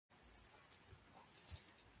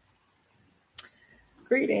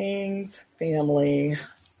Greetings, family.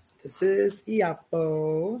 This is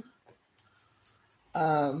Iapo.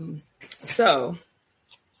 So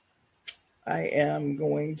I am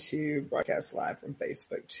going to broadcast live from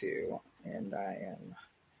Facebook too, and I am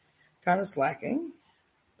kind of slacking,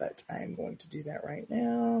 but I am going to do that right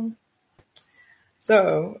now.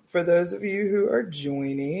 So for those of you who are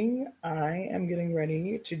joining, I am getting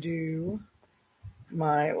ready to do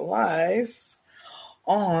my live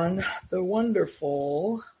on the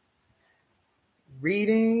wonderful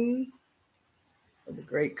reading of the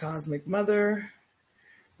Great Cosmic Mother,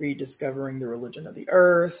 Rediscovering the Religion of the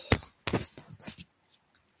Earth.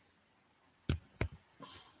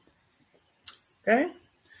 Okay,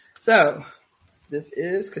 so this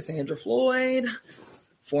is Cassandra Floyd,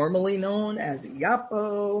 formerly known as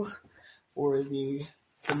Iapo, for the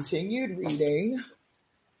continued reading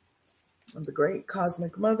of the Great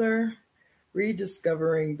Cosmic Mother,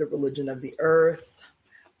 Rediscovering the Religion of the Earth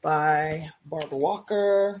by Barbara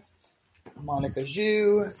Walker, Monica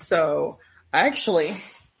Zhu. So I actually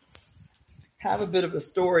have a bit of a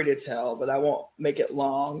story to tell, but I won't make it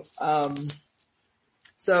long.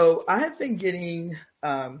 So I have been getting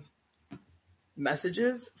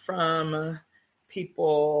messages from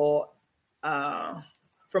people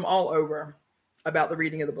from all over about the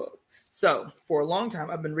reading of the book. So for a long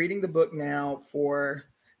time, I've been reading the book now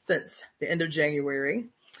since the end of January.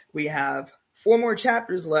 We have 4 more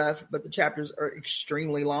chapters left, but the chapters are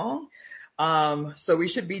extremely long. So we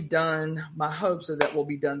should be done. My hopes are that we'll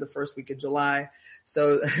be done the first week of July.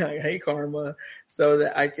 So, hey Karma, so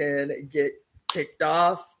that I can get kicked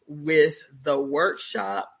off with the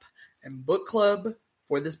workshop and book club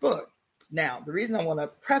for this book. Now, the reason I want to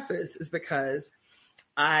preface is because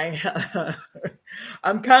I'm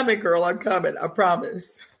coming, girl. I'm coming. I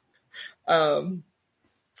promise.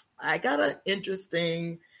 I got an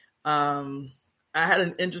interesting, I had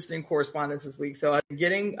an interesting correspondence this week. So I'm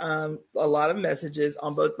getting a lot of messages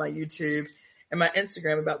on both my YouTube and my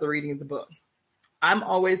Instagram about the reading of the book. I'm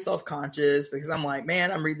always self-conscious because I'm like,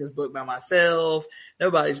 man, I'm reading this book by myself.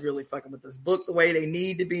 Nobody's really fucking with this book the way they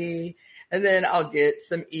need to be. And then I'll get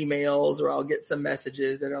some emails or I'll get some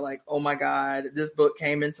messages that are like, oh my God, this book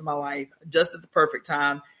came into my life just at the perfect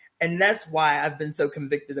time. And that's why I've been so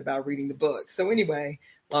convicted about reading the book. So anyway,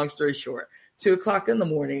 long story short, 2:00 in the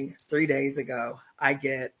morning, 3 days ago, I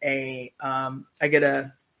get a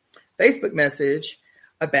Facebook message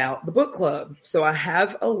about the book club. So I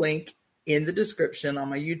have a link in the description on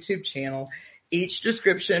my YouTube channel. Each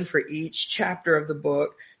description for each chapter of the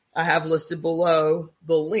book, I have listed below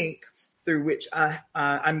the link through which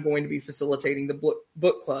I'm going to be facilitating the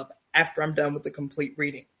book club after I'm done with the complete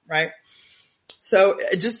reading, right? So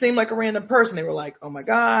it just seemed like a random person. They were like, oh my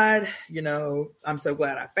God, I'm so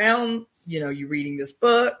glad I found, you reading this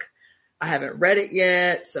book. I haven't read it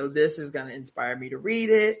yet, so this is going to inspire me to read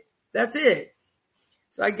it. That's it.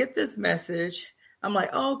 So I get this message. I'm like,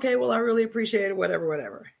 oh, okay, well, I really appreciate it,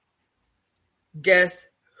 whatever. Guess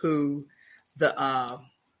who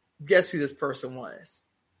this person was?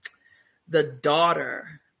 The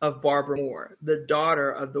daughter of Barbara Moore, the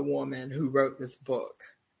daughter of the woman who wrote this book.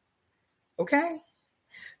 Okay?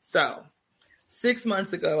 So 6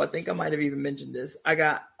 months ago, I think I might have even mentioned this. I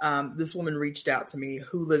got, this woman reached out to me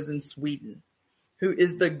who lives in Sweden, who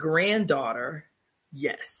is the granddaughter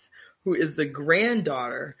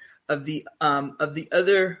of the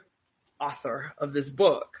other author of this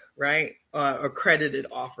book, right? Accredited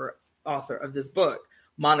author of this book,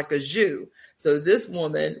 Monica Zhu. So this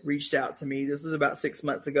woman reached out to me. This was about 6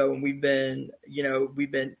 months ago, and we've been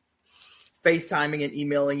FaceTiming and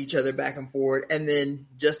emailing each other back and forth. And then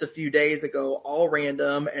just a few days ago, all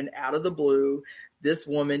random and out of the blue, this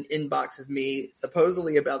woman inboxes me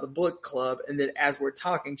supposedly about the book club. And then as we're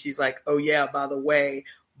talking, she's like, oh yeah, by the way,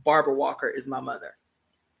 Barbara Walker is my mother.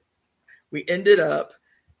 We ended up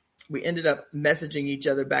messaging each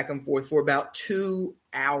other back and forth for about 2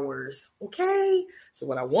 hours. Okay. So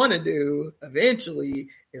what I want to do eventually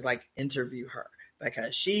is interview her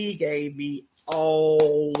because she gave me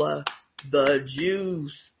all the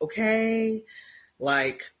juice. Okay.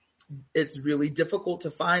 It's really difficult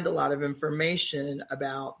to find a lot of information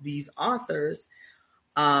about these authors.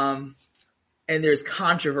 And there's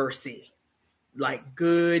controversy,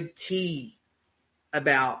 good tea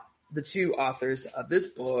about the 2 authors of this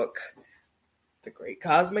book, The Great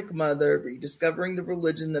Cosmic Mother, Rediscovering the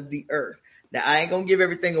Religion of the Earth. Now, I ain't going to give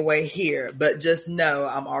everything away here, but just know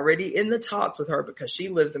I'm already in the talks with her because she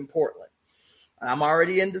lives in Portland. I'm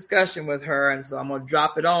already in discussion with her, and so I'm going to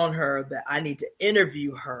drop it on her that I need to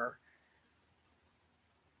interview her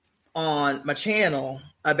on my channel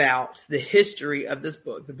about the history of this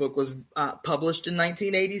book. The book was published in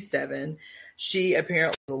 1987. She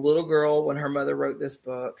apparently was a little girl when her mother wrote this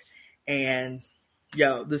book. And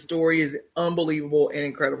the story is unbelievable and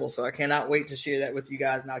incredible. So I cannot wait to share that with you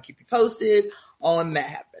guys, and I'll keep you posted on that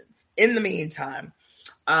happens. In the meantime,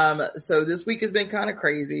 so this week has been kind of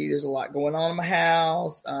crazy. There's a lot going on in my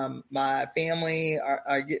house. My family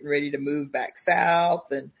are getting ready to move back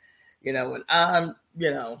south, and, and I'm,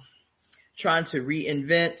 trying to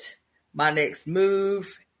reinvent my next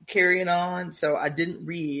move, carrying on. So I didn't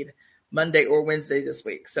read Monday or Wednesday this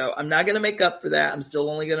week. So I'm not going to make up for that. I'm still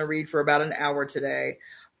only going to read for about an hour today.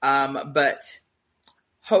 But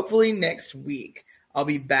hopefully next week I'll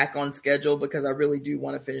be back on schedule, because I really do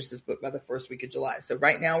want to finish this book by the first week of July. So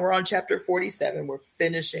right now we're on chapter 47. We're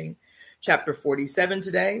finishing chapter 47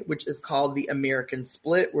 today, which is called The American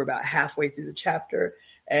Split. We're about halfway through the chapter.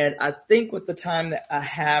 And I think with the time that I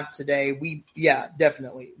have today,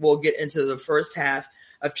 definitely we'll get into the first half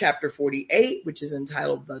of chapter 48, which is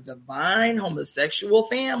entitled The Divine Homosexual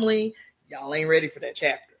Family. Y'all ain't ready for that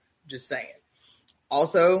chapter. Just saying.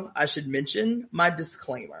 Also, I should mention my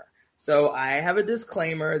disclaimer. So I have a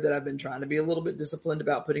disclaimer that I've been trying to be a little bit disciplined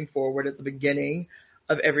about putting forward at the beginning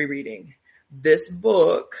of every reading. This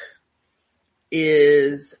book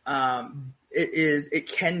is, it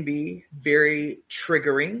can be very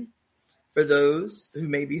triggering for those who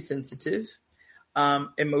may be sensitive,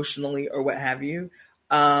 emotionally or what have you.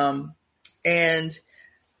 And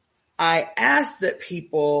I ask that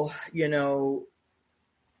people,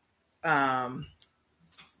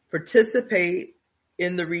 participate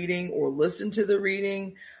in the reading or listen to the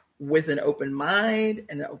reading with an open mind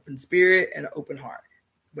and an open spirit and an open heart.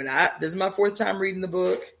 This is my fourth time reading the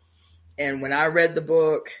book. And when I read the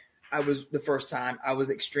book, I was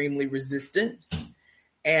extremely resistant.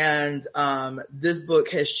 And, this book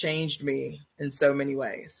has changed me in so many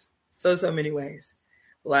ways. So many ways.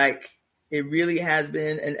 Like, it really has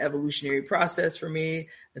been an evolutionary process for me.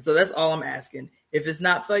 And so that's all I'm asking. If it's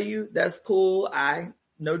not for you, that's cool.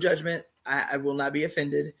 No judgment. I will not be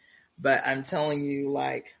offended, but I'm telling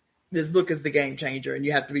you, this book is the game changer, and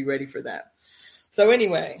you have to be ready for that. So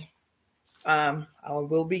anyway, I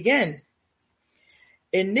will begin.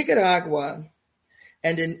 In Nicaragua,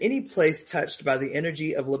 and in any place touched by the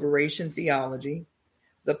energy of liberation theology,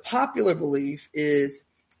 the popular belief is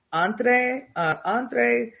entre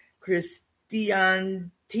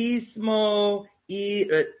cristianismo y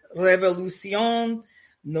revolución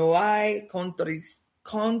no hay contradicción.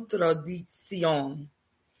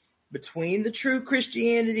 Between the true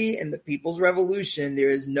Christianity and the People's Revolution, there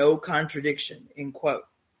is no contradiction, end quote.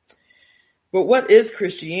 But what is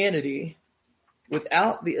Christianity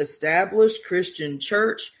without the established Christian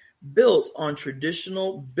church built on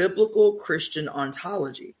traditional biblical Christian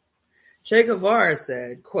ontology? Che Guevara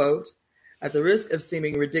said, quote, "At the risk of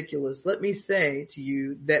seeming ridiculous, let me say to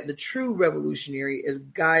you that the true revolutionary is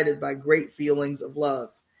guided by great feelings of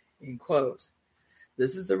love," end quote.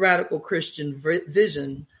 This is the radical Christian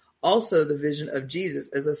vision, also the vision of Jesus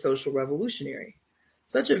as a social revolutionary.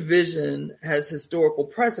 Such a vision has historical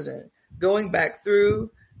precedent, going back through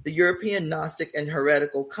the European Gnostic and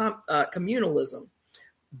heretical communalism,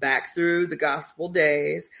 back through the Gospel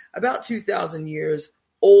days, about 2,000 years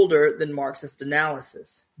older than Marxist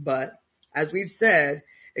analysis. But, as we've said,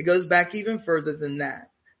 it goes back even further than that,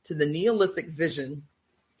 to the Neolithic vision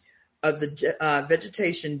of the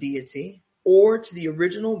vegetation deity, or to the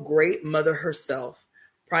original Great Mother herself,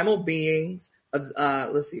 primal beings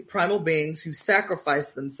who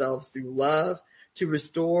sacrifice themselves through love to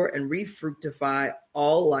restore and refructify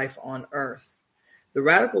all life on earth. The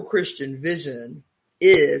radical Christian vision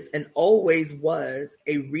is and always was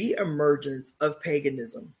a re-emergence of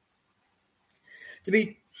paganism. To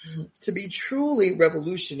be truly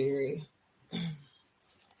revolutionary,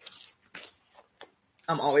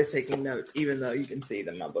 I'm always taking notes, even though you can see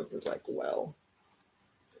that my book is well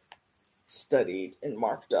studied and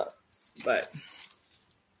marked up. But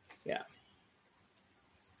yeah.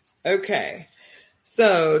 Okay.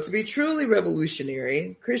 So to be truly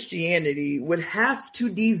revolutionary, Christianity would have to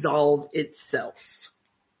dissolve itself.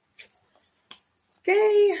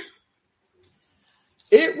 Okay.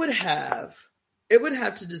 It would have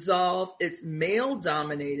to dissolve its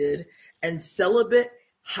male-dominated and celibate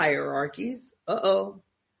hierarchies.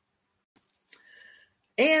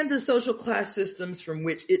 And the social class systems from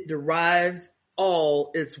which it derives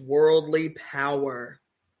all its worldly power.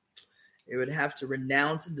 It would have to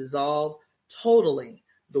renounce and dissolve totally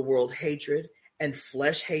the world hatred and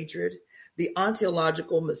flesh hatred, the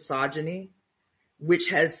ontological misogyny, which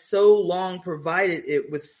has so long provided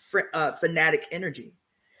it with fanatic energy.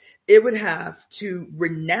 It would have to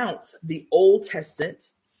renounce the Old Testament,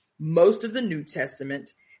 most of the New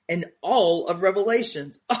Testament, and all of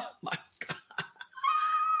Revelations. Oh my God.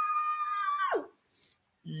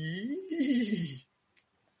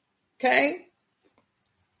 Okay.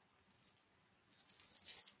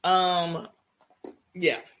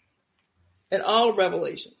 Yeah. And all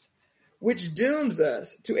Revelations, which dooms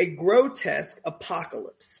us to a grotesque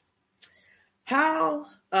apocalypse. How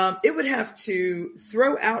it would have to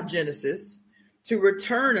throw out Genesis to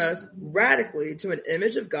return us radically to an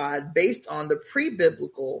image of God based on the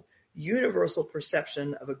pre-biblical universal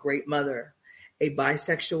perception of a great mother, a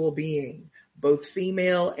bisexual being, both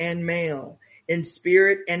female and male, in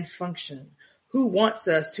spirit and function, who wants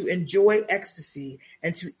us to enjoy ecstasy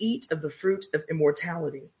and to eat of the fruit of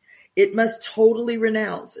immortality. It must totally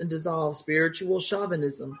renounce and dissolve spiritual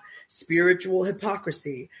chauvinism, spiritual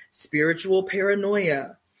hypocrisy, spiritual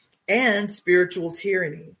paranoia, and spiritual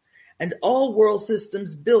tyranny, and all world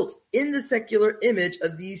systems built in the secular image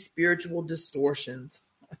of these spiritual distortions.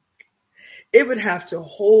 It would have to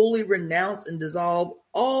wholly renounce and dissolve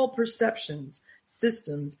all perceptions,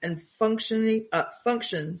 systems, and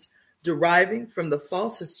functions deriving from the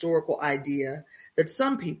false historical idea that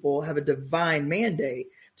some people have a divine mandate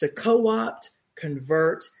to co-opt,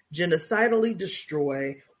 convert, genocidally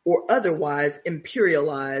destroy, or otherwise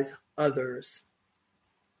imperialize others.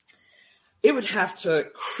 It would have to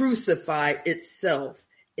crucify itself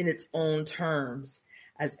in its own terms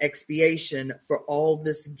as expiation for all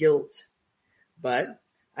this guilt. But,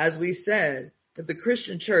 as we said, if the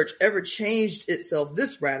Christian church ever changed itself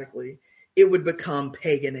this radically, it would become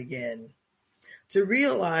pagan again. To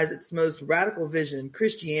realize its most radical vision,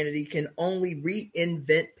 Christianity can only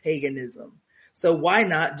reinvent paganism. So why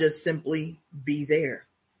not just simply be there?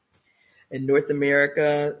 In North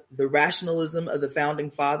America, the rationalism of the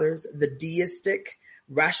founding fathers, the deistic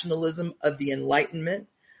rationalism of the Enlightenment,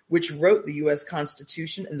 which wrote the U.S.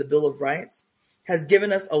 Constitution and the Bill of Rights, has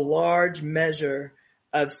given us a large measure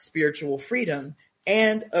of spiritual freedom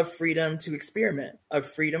and of freedom to experiment, of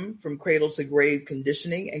freedom from cradle to grave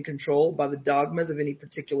conditioning and control by the dogmas of any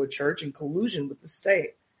particular church in collusion with the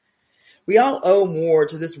state. We all owe more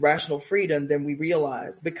to this rational freedom than we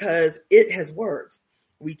realize because it has worked.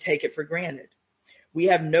 We take it for granted. We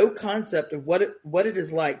have no concept of what it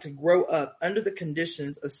is like to grow up under the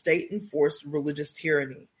conditions of state-enforced religious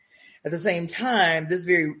tyranny. At the same time, this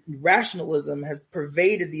very rationalism has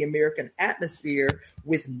pervaded the American atmosphere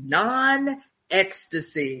with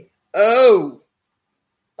non-ecstasy. Oh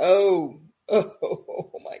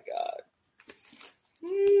my God.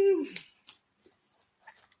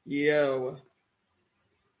 Yo.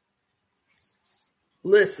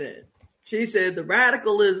 Listen, she said the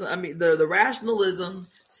rationalism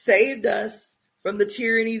saved us from the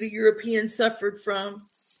tyranny the Europeans suffered from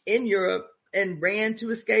in Europe and ran to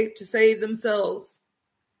escape to save themselves.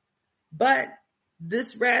 But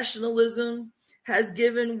this rationalism has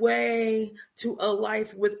given way to a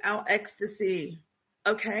life without ecstasy.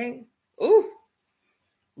 Okay? Ooh.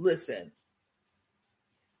 Listen.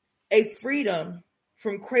 A freedom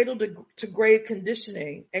from cradle to grave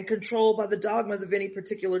conditioning and control by the dogmas of any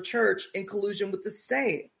particular church in collusion with the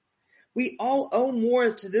state. We all owe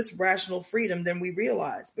more to this rational freedom than we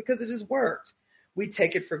realize because it has worked. We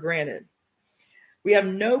take it for granted. We have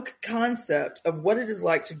no concept of what it is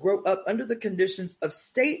like to grow up under the conditions of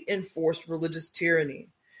state-enforced religious tyranny.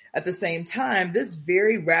 At the same time, this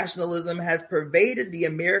very rationalism has pervaded the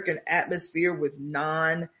American atmosphere with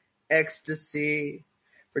non-ecstasy.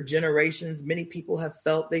 For generations, many people have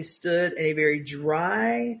felt they stood in a very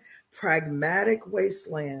dry, pragmatic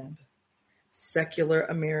wasteland, secular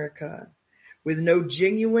America, with no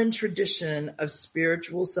genuine tradition of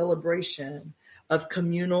spiritual celebration, of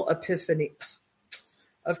communal epiphany.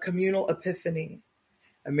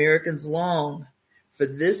 Americans long for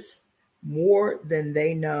this more than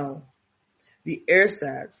they know. The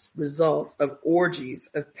ersatz results of orgies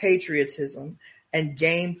of patriotism and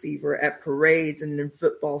game fever at parades and in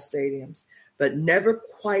football stadiums, but never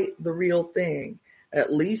quite the real thing,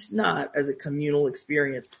 at least not as a communal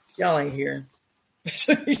experience. Y'all ain't hearing.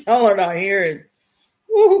 Y'all are not hearing.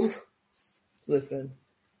 Woo. Listen.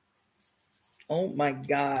 Oh my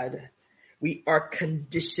God. We are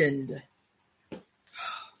conditioned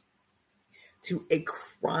to a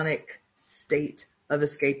chronic state of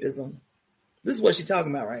escapism. This is what she's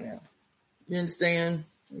talking about right now. You understand?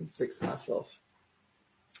 Let me fix myself.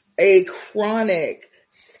 A chronic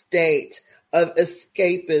state of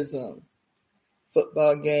escapism.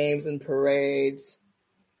 Football games and parades.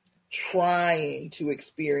 Trying to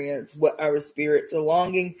experience what our spirits are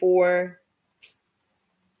longing for.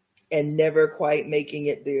 and never quite making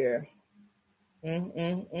it there. Let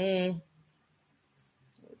me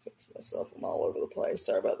fix myself. I'm all over the place.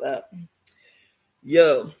 Sorry about that.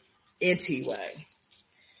 Yo, anyway.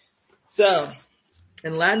 So,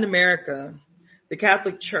 in Latin America, the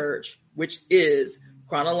Catholic Church, which is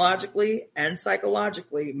chronologically and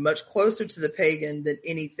psychologically much closer to the pagan than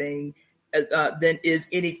is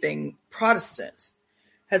anything Protestant,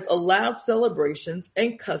 has allowed celebrations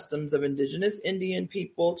and customs of indigenous Indian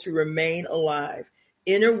people to remain alive,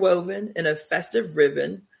 interwoven in a festive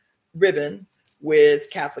ribbon with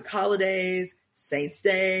Catholic holidays, saints'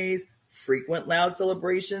 days, frequent loud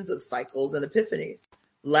celebrations of cycles and epiphanies.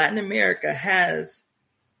 Latin America has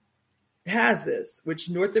this, which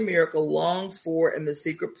North America longs for in the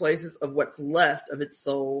secret places of what's left of its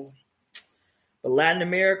soul. But Latin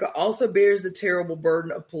America also bears the terrible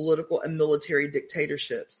burden of political and military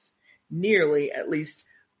dictatorships. Military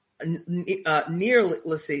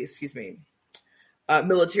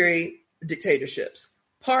dictatorships,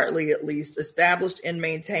 partly at least established and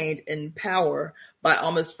maintained in power by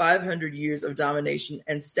almost 500 years of domination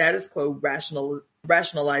and status quo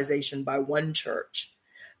rationalization by one church.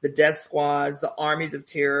 The death squads, the armies of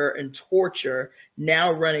terror and torture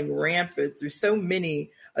now running rampant through so many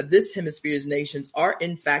of this hemisphere's nations are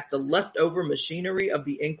in fact the leftover machinery of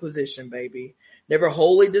the Inquisition, baby. Never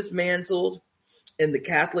wholly dismantled in the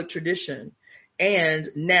Catholic tradition, and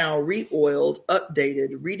now re-oiled,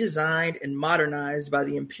 updated, redesigned, and modernized by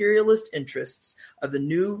the imperialist interests of the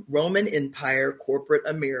new Roman Empire corporate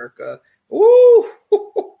America. Woo!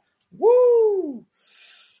 Woo!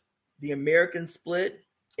 The American split,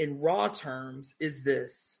 in raw terms, is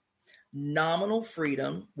this: nominal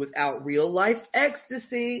freedom without real life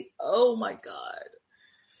ecstasy. Oh my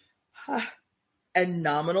God. And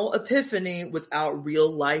nominal epiphany without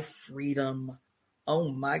real life freedom. Oh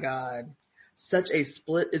my God. Such a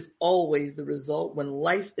split is always the result when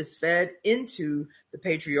life is fed into the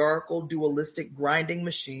patriarchal dualistic grinding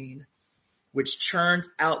machine, which churns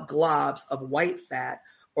out globs of white fat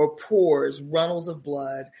or pours runnels of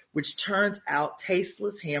blood, which turns out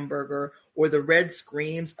tasteless hamburger or the red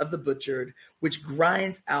screams of the butchered, which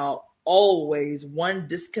grinds out always one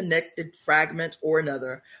disconnected fragment or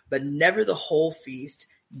another, but never the whole feast,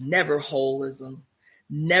 never holism,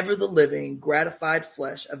 never the living, gratified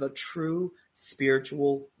flesh of a true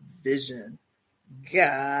spiritual vision.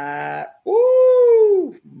 God,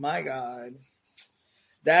 ooh, my God.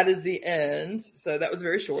 That is the end. So that was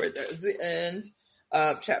very short. That is the end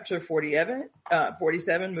of chapter 47,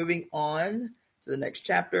 moving on to the next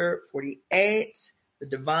chapter, 48, the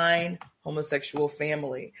divine homosexual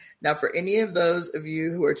family. Now, for any of those of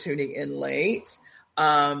you who are tuning in late,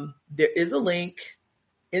 there is a link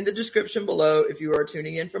in the description below if you are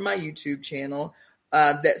tuning in from my YouTube channel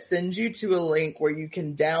that sends you to a link where you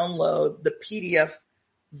can download the PDF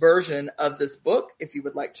version of this book if you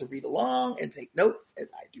would like to read along and take notes,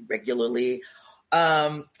 as I do regularly.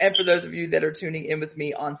 And for those of you that are tuning in with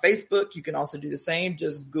me on Facebook, you can also do the same.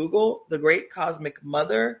 Just Google The Great Cosmic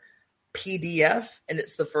Mother PDF, and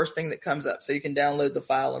it's the first thing that comes up. So you can download the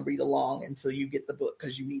file and read along until you get the book,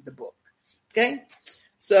 because you need the book. Okay?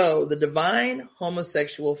 So, the divine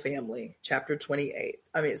homosexual family, chapter 48.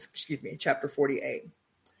 Chapter 48.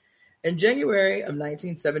 In January of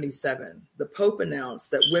 1977, the Pope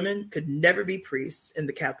announced that women could never be priests in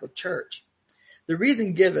the Catholic Church. The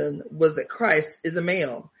reason given was that Christ is a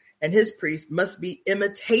male, and his priests must be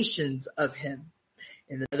imitations of him.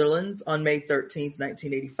 In the Netherlands, on May 13,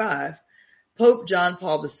 1985, Pope John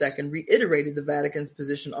Paul II reiterated the Vatican's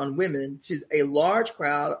position on women to a large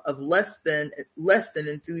crowd of less than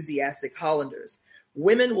enthusiastic Hollanders.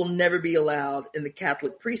 Women will never be allowed in the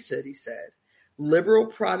Catholic priesthood, he said. Liberal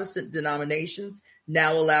Protestant denominations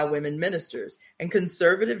now allow women ministers, and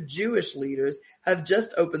conservative Jewish leaders have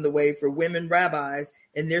just opened the way for women rabbis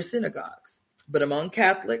in their synagogues. But among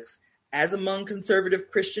Catholics, as among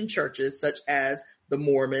conservative Christian churches such as the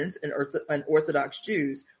Mormons and Orthodox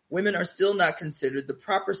Jews, women are still not considered the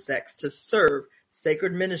proper sex to serve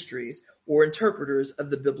sacred ministries or interpreters of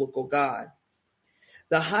the biblical God.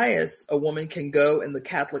 The highest a woman can go in the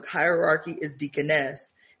Catholic hierarchy is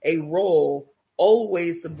deaconess, a role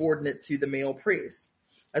always subordinate to the male priest.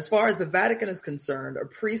 As far as the Vatican is concerned, a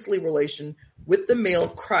priestly relation with the male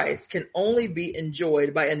Christ can only be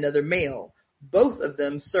enjoyed by another male, both of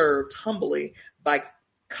them served humbly by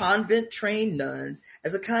convent-trained nuns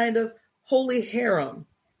as a kind of holy harem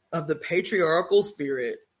of the patriarchal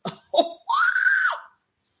spirit.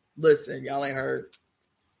 Listen, y'all ain't heard.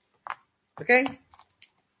 Okay?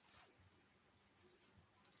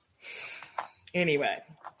 Anyway,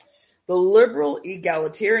 the liberal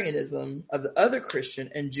egalitarianism of the other Christian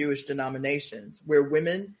and Jewish denominations, where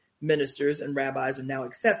women ministers and rabbis are now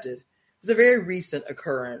accepted, is a very recent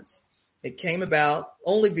occurrence. It came about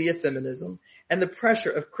only via feminism and the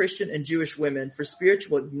pressure of Christian and Jewish women for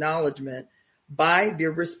spiritual acknowledgement by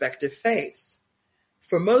their respective faiths.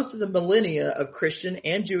 For most of the millennia of Christian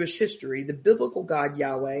and Jewish history, the biblical God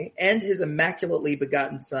Yahweh and his immaculately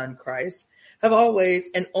begotten Son, Christ, have always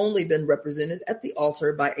and only been represented at the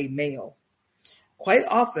altar by a male. Quite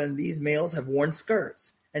often, these males have worn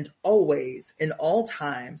skirts, and always, in all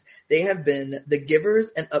times, they have been the givers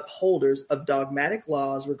and upholders of dogmatic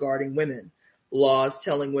laws regarding women, laws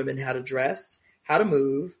telling women how to dress, how to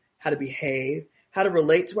move, how to behave, how to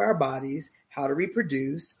relate to our bodies, how to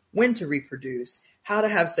reproduce, when to reproduce, how to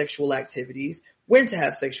have sexual activities, when to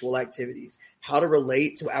have sexual activities, how to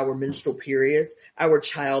relate to our menstrual periods, our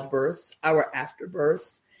childbirths, our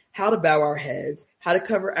afterbirths, how to bow our heads, how to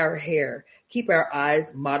cover our hair, keep our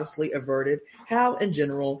eyes modestly averted, how in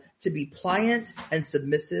general to be pliant and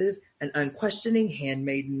submissive and unquestioning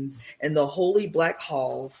handmaidens in the holy black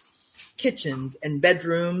halls, kitchens, and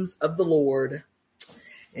bedrooms of the Lord.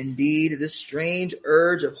 Indeed, this strange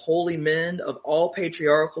urge of holy men of all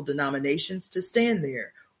patriarchal denominations to stand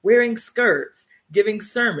there, wearing skirts, giving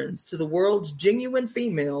sermons to the world's genuine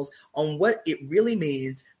females on what it really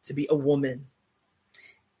means to be a woman,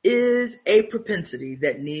 is a propensity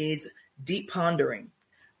that needs deep pondering.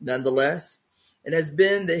 Nonetheless, it has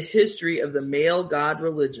been the history of the male god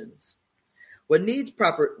religions. What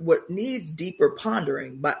needs deeper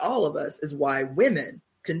pondering by all of us is why women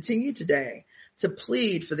continue today to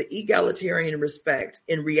plead for the egalitarian respect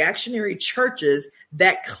in reactionary churches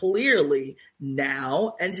that clearly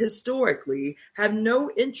now and historically have no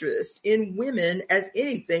interest in women as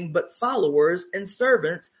anything but followers and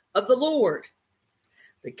servants of the Lord.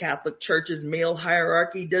 The Catholic Church's male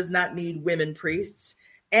hierarchy does not need women priests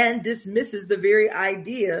and dismisses the very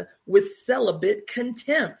idea with celibate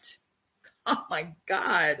contempt. Oh my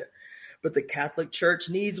God. But the Catholic Church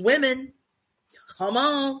needs women. Come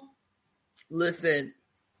on. Listen.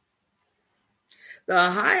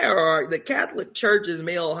 The Catholic Church's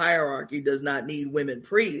male hierarchy does not need women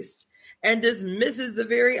priests and dismisses the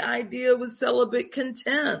very idea with celibate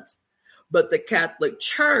contempt. But the Catholic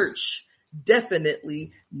Church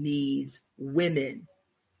definitely needs women.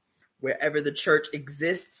 Wherever the church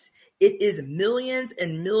exists, it is millions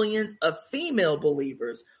and millions of female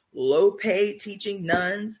believers, low-paid teaching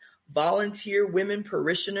nuns, volunteer women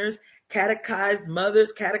parishioners, catechized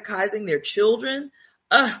mothers catechizing their children,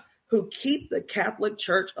 who keep the Catholic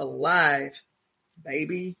Church alive,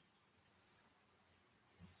 baby.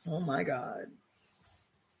 Oh my God.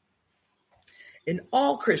 In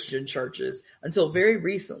all Christian churches, until very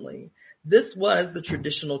recently, this was the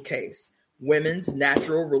traditional case. Women's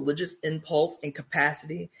natural religious impulse and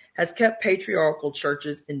capacity has kept patriarchal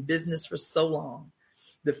churches in business for so long.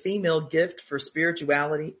 The female gift for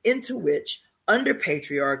spirituality, into which, under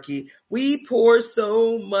patriarchy, we pour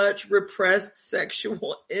so much repressed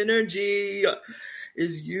sexual energy,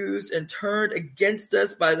 is used and turned against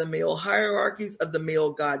us by the male hierarchies of the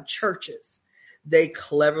male god churches. They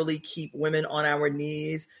cleverly keep women on our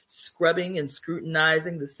knees, scrubbing and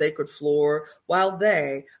scrutinizing the sacred floor, while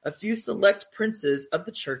they, a few select princes of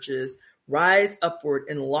the churches, rise upward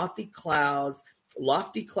in lofty clouds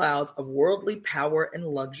of worldly power and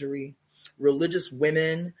luxury. Religious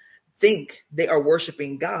women think they are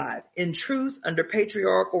worshiping God. In truth, under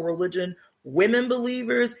patriarchal religion, women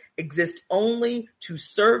believers exist only to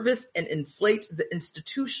service and inflate the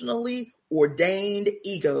institutionally ordained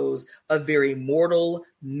egos of very mortal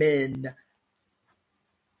men.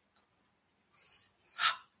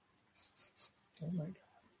 Oh my God.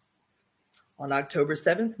 On October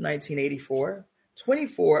 7th, 1984,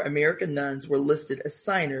 24 American nuns were listed as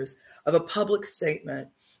signers of a public statement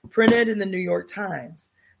printed in the New York Times.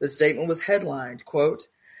 The statement was headlined, quote,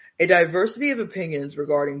 "A diversity of opinions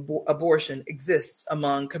regarding abortion exists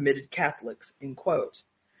among committed Catholics," end quote.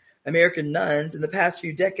 American nuns in the past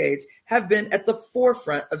few decades have been at the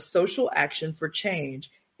forefront of social action for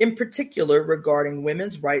change, in particular regarding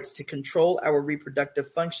women's rights to control our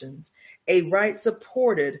reproductive functions, a right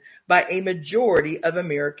supported by a majority of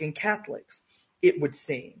American Catholics. It would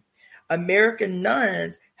seem American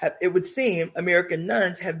nuns have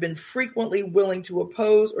been frequently willing to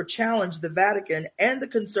oppose or challenge the Vatican and the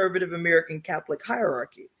conservative American Catholic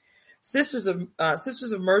hierarchy. Sisters of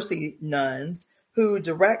Mercy nuns, who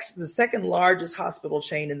direct the second largest hospital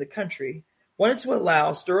chain in the country, wanted to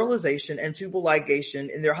allow sterilization and tubal ligation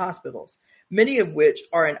in their hospitals, many of which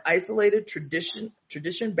are in isolated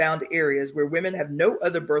tradition-bound areas where women have no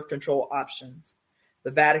other birth control options.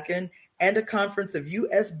 the Vatican, and a conference of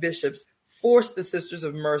U.S. bishops forced the Sisters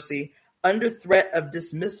of Mercy, under threat of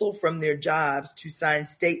dismissal from their jobs, to sign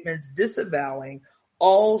statements disavowing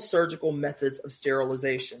all surgical methods of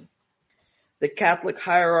sterilization. The Catholic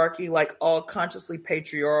hierarchy, like all consciously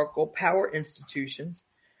patriarchal power institutions,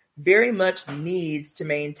 very much needs to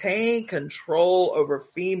maintain control over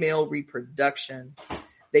female reproduction.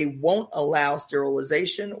 They won't allow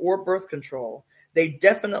sterilization or birth control. They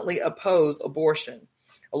definitely oppose abortion.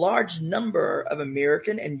 A large number of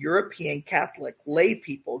American and European Catholic lay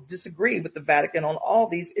people disagree with the Vatican on all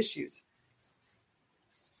these issues.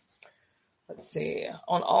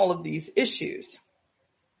 On all of these issues.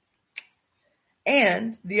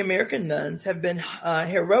 And the American nuns have been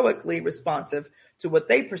heroically responsive to what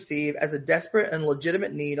they perceive as a desperate and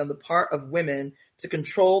legitimate need on the part of women to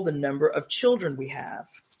control the number of children we have.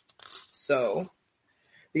 So,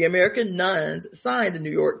 the American nuns signed the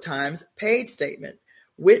New York Times paid statement,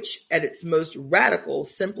 which at its most radical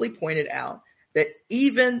simply pointed out that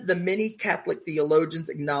even the many Catholic theologians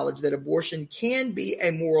acknowledge that abortion can be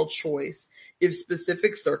a moral choice in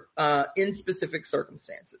specific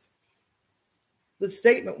circumstances. The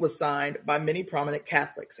statement was signed by many prominent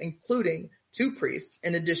Catholics, including 2 priests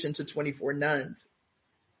in addition to 24 nuns.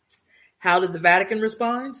 How did the Vatican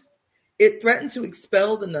respond? It threatened to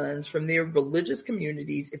expel the nuns from their religious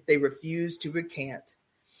communities if they refused to recant.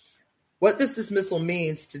 What this dismissal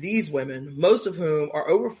means to these women, most of whom are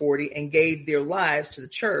over 40 and gave their lives to the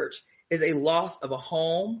church, is a loss of a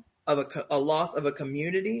home, a loss of a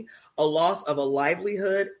community, a loss of a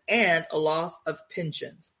livelihood, and a loss of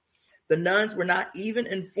pensions. The nuns were not even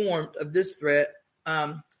informed of this threat.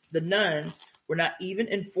 The nuns were not even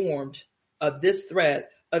informed of this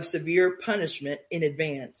threat of severe punishment in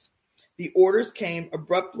advance. The orders came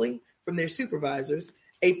abruptly from their supervisors.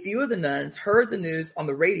 A few of the nuns heard the news on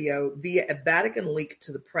the radio via a Vatican leak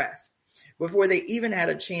to the press, before they even had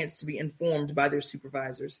a chance to be informed by their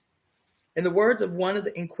supervisors. In the words of one of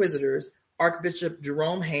the inquisitors, Archbishop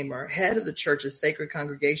Jerome Hamer, head of the Church's Sacred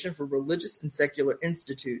Congregation for Religious and Secular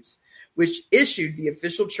Institutes, which issued the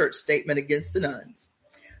official church statement against the nuns.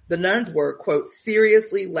 The nuns were, quote,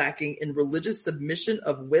 seriously lacking in religious submission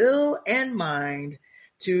of will and mind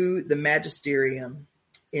to the magisterium,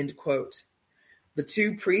 end quote. The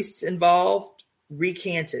 2 priests involved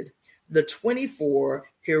recanted. The 24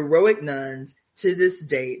 heroic nuns to this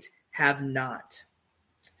date have not.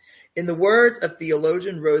 In the words of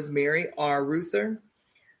theologian Rosemary R. Ruther,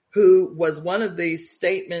 who was one of these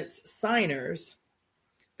statement's signers,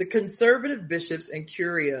 the conservative bishops and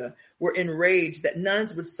curia were enraged that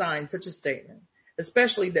nuns would sign such a statement,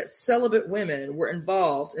 especially that celibate women were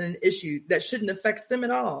involved in an issue that shouldn't affect them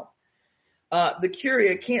at all. The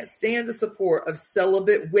curia can't stand the support of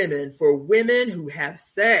celibate women for women who have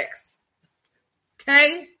sex.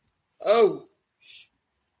 Okay? Oh,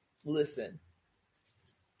 listen.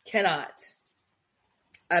 Cannot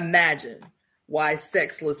imagine why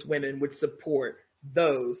sexless women would support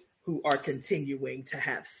those who are continuing to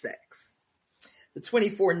have sex. The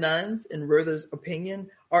 24 nuns, in Ruther's opinion,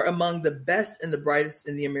 are among the best and the brightest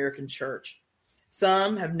in the American church.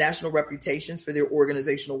 Some have national reputations for their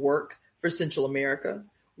organizational work for Central America,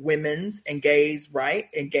 women's and gay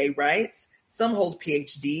rights. Some hold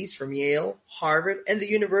PhDs from Yale, Harvard, and the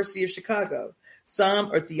University of Chicago.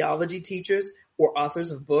 Some are theology teachers or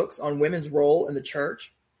authors of books on women's role in the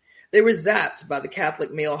church. They were zapped by the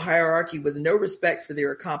Catholic male hierarchy with no respect for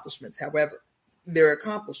their accomplishments.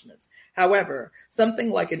 However, something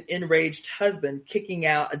like an enraged husband kicking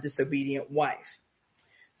out a disobedient wife.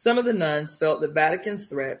 Some of the nuns felt that Vatican's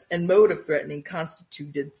threats and mode of threatening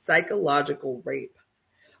constituted psychological rape.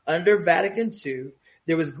 Under Vatican II,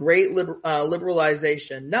 there was great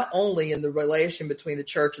liberalization, not only in the relation between the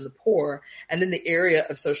church and the poor and in the area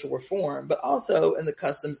of social reform, but also in the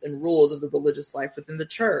customs and rules of the religious life within the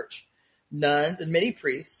church. Nuns and many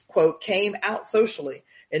priests, quote, came out socially,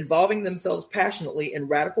 involving themselves passionately in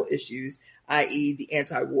radical issues, i.e. the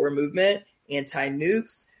anti-war movement,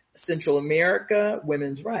 anti-nukes, Central America,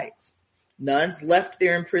 women's rights. Nuns left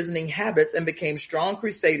their imprisoning habits and became strong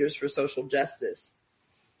crusaders for social justice.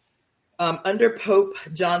 Under Pope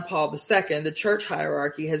John Paul II, the church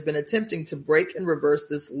hierarchy has been attempting to break and reverse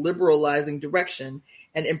this liberalizing direction,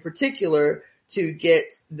 and in particular to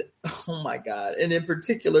get the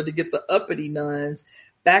uppity nuns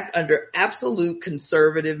back under absolute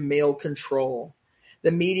conservative male control.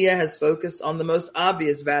 The media has focused on the most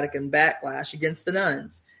obvious Vatican backlash against the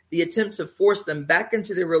nuns, the attempt to force them back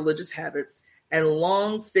into their religious habits and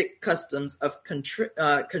long, thick customs of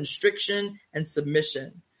constriction and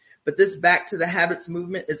submission. But this back to the habits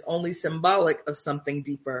movement is only symbolic of something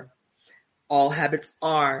deeper. All habits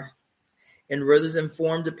are. In Ruther's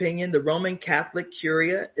informed opinion, the Roman Catholic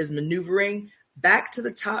Curia is maneuvering back to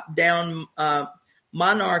the top-down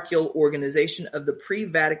monarchical organization of the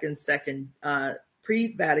pre-Vatican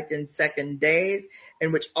II days,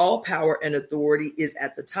 in which all power and authority is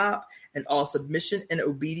at the top and all submission and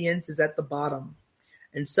obedience is at the bottom.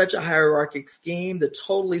 In such a hierarchic scheme, the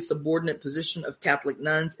totally subordinate position of Catholic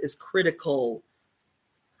nuns is critical.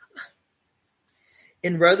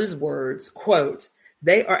 In Ruther's words, quote,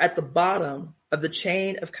 they are at the bottom of the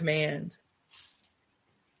chain of command.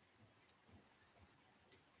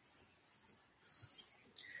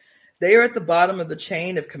 They are at the bottom of the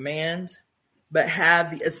chain of command, but have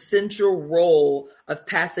the essential role of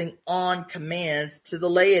passing on commands to the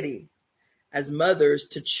laity as mothers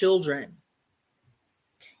to children.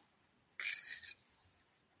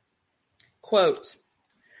 Quote,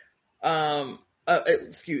 as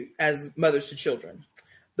mothers to children.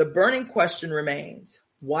 The burning question remains,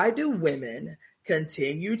 why do women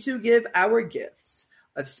continue to give our gifts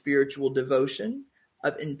of spiritual devotion,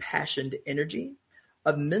 of impassioned energy,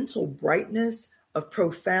 of mental brightness, of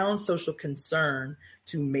profound social concern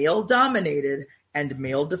to male-dominated and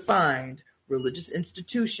male-defined religious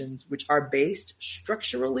institutions which are based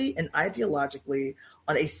structurally and ideologically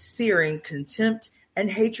on a searing contempt and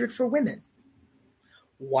hatred for women?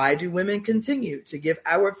 Why do women continue to give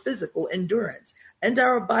our physical endurance and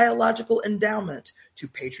our biological endowment to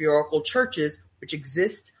patriarchal churches which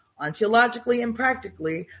exist ontologically and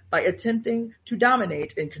practically by attempting to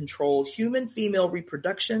dominate and control human female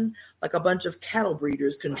reproduction like a bunch of cattle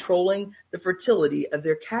breeders controlling the fertility of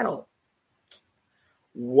their cattle?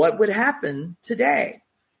 What would happen today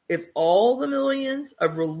if all the millions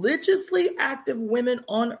of religiously active women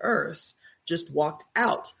on earth just walked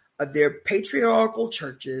out of their patriarchal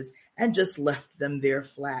churches and just left them there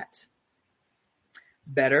flat?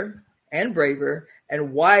 Better and braver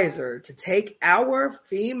and wiser to take our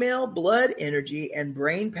female blood energy and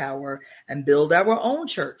brain power and build our own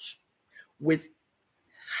church within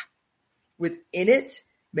it,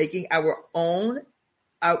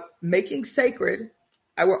 making sacred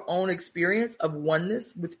our own experience of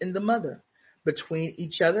oneness within the mother, between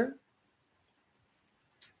each other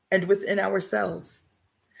and within ourselves.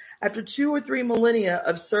 After 2 or 3 millennia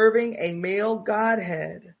of serving a male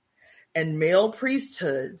godhead and male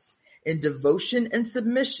priesthoods in devotion and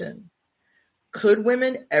submission, could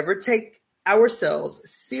women ever take ourselves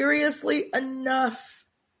seriously enough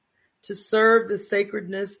to serve the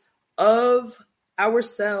sacredness of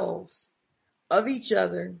ourselves, of each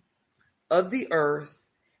other, of the earth,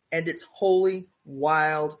 and its holy,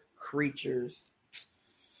 wild creatures?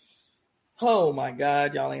 Oh my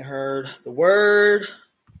God, y'all ain't heard the word.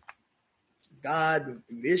 God went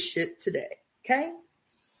through this shit today. Okay?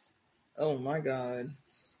 Oh my God.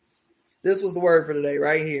 This was the word for today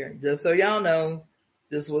right here. Just so y'all know,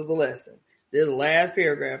 this was the lesson. This last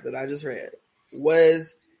paragraph that I just read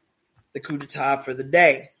was the coup d'etat for the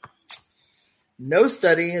day. No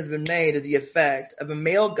study has been made of the effect of a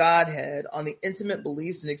male godhead on the intimate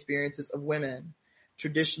beliefs and experiences of women.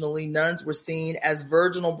 Traditionally, nuns were seen as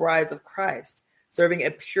virginal brides of Christ, serving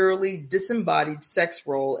a purely disembodied sex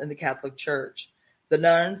role in the Catholic Church. The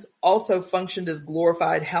nuns also functioned as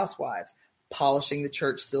glorified housewives, polishing the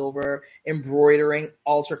church silver, embroidering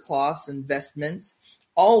altar cloths and vestments,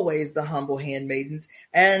 always the humble handmaidens,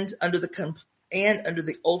 and under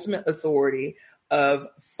the ultimate authority of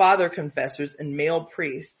father confessors and male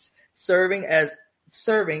priests, serving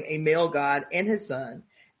a male God and his son,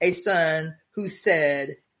 a son who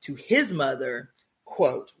said to his mother,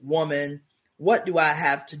 quote, "Woman, what do I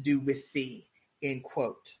have to do with thee?" End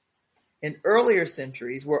quote. In earlier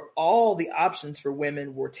centuries, where all the options for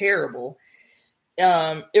women were terrible,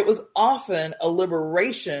 it was often a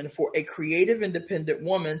liberation for a creative, independent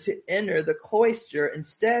woman to enter the cloister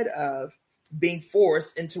instead of being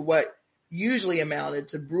forced into what usually amounted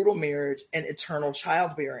to brutal marriage and eternal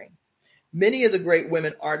childbearing. Many of the great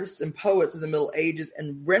women artists and poets of the Middle Ages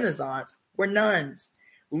and Renaissance were nuns,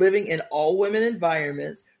 living in all-women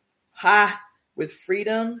environments, with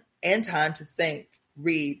freedom and time to think,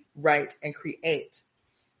 read, write, and create.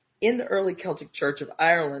 In the early Celtic Church of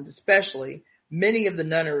Ireland especially, many of the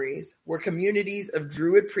nunneries were communities of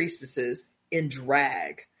Druid priestesses in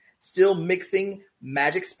drag, still mixing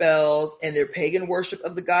magic spells and their pagan worship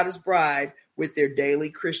of the goddess bride with their daily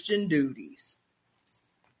Christian duties.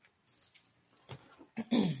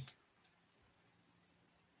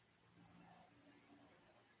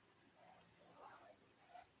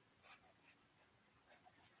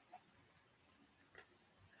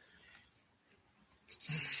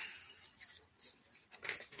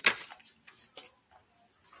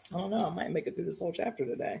 I don't know. I might make it through this whole chapter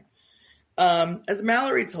today. As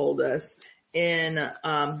Mallory told us in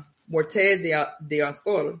Morte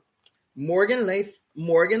d'Arthur, Morgan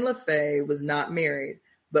Le Fay was not married,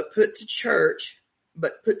 but put to church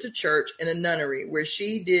in a nunnery where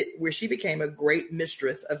she became a great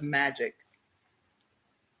mistress of magic.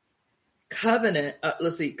 Convent and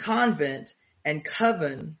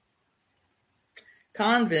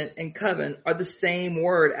coven are the same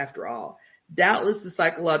word after all. Doubtless the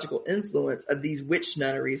psychological influence of these witch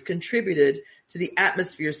nunneries contributed to the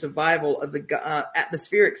atmospheric survival of the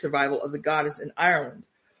goddess in Ireland.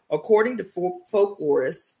 According to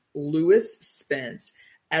folklorist Lewis Spence,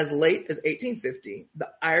 as late as 1850, the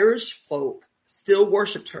Irish folk still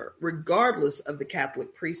worshipped her, regardless of the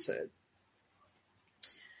Catholic priesthood.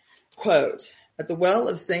 Quote, at the well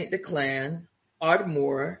of St. Declan,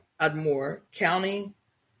 Ardmore, County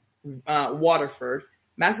Waterford,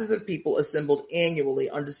 masses of people assembled annually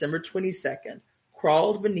on December 22nd,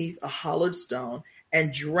 crawled beneath a hollowed stone,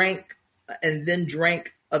 and then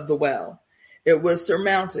drank of the well. It was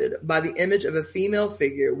surmounted by the image of a female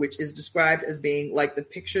figure, which is described as being like the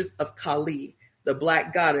pictures of Kali, the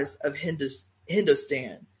black goddess of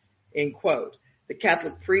Hindustan. End quote. The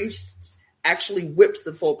Catholic priests actually whipped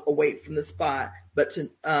the folk away from the spot, but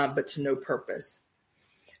to no purpose.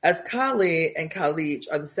 As Kali and Kalich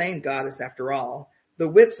are the same goddess after all, the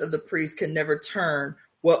whips of the priest can never turn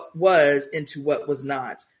what was into what was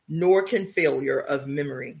not, nor can failure of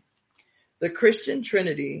memory. The Christian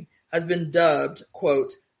Trinity has been dubbed,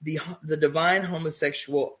 quote, the divine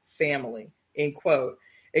homosexual family, end quote.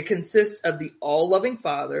 It consists of the all-loving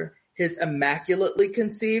Father, his immaculately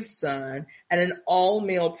conceived Son, and an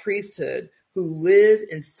all-male priesthood who live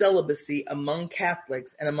in celibacy among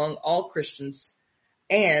Catholics and among all Christians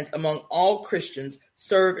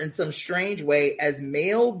serve in some strange way as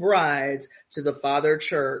male brides to the Father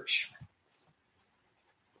Church.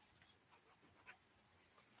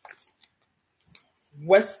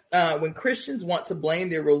 When Christians want to blame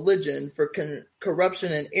their religion for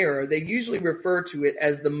corruption and error, they usually refer to it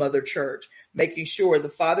as the Mother Church, making sure the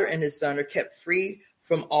Father and his Son are kept free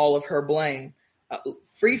from all of her blame,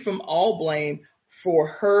 free from all blame for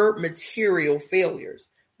her material failures.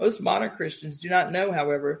 Most modern Christians do not know,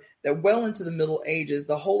 however, that well into the Middle Ages,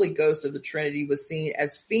 the Holy Ghost of the Trinity was seen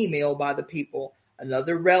as female by the people,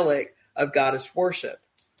 another relic of goddess worship.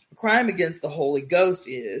 A crime against the Holy Ghost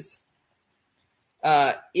is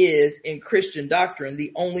in Christian doctrine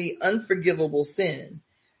the only unforgivable sin.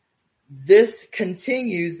 This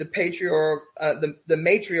continues the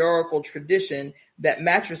matriarchal tradition that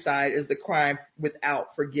matricide is the crime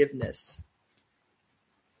without forgiveness.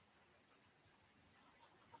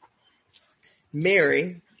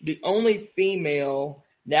 Mary, the only female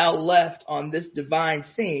now left on this divine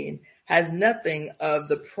scene, has nothing of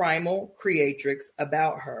the primal creatrix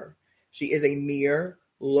about her. She is a mere,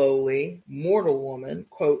 lowly, mortal woman,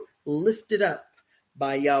 quote, lifted up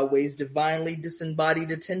by Yahweh's divinely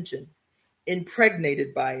disembodied attention,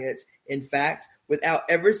 impregnated by it, in fact, without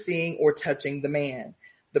ever seeing or touching the man.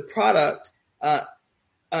 The product,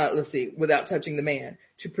 without touching the man,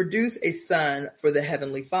 to produce a son for the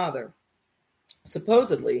Heavenly Father.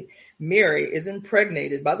 Supposedly, Mary is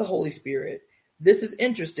impregnated by the Holy Spirit. This is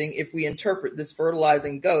interesting if we interpret this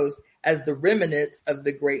fertilizing ghost as the remnants of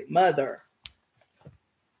the Great Mother.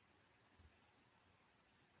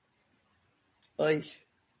 The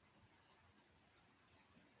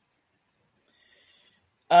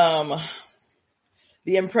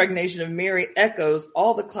impregnation of Mary echoes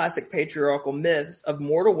all the classic patriarchal myths of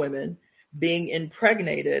mortal women being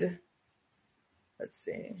impregnated.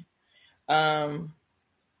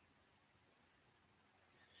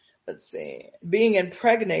 Being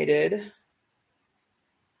impregnated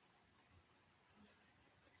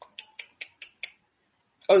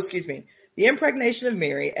The impregnation of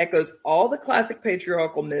Mary echoes all the classic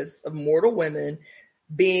patriarchal myths of mortal women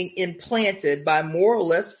being implanted by more or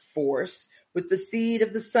less force with the seed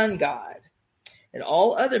of the sun god. In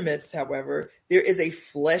all other myths, however, there is a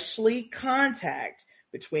fleshly contact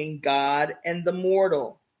between God and the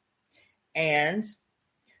mortal, and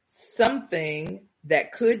something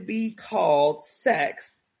that could be called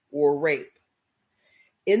sex or rape.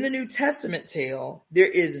 In the New Testament tale, there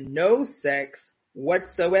is no sex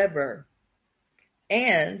whatsoever,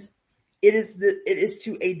 and it is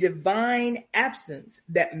to a divine absence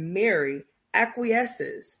that Mary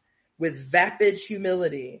acquiesces with vapid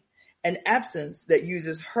humility, an absence that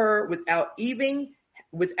uses her without even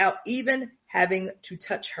having to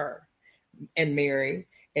touch her. And Mary,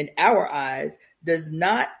 in our eyes, does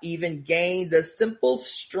not even gain the simple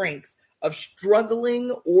strength of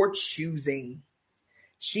struggling or choosing.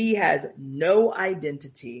 She has no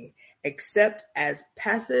identity except as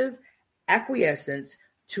passive acquiescence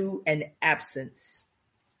to an absence.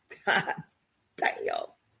 God damn.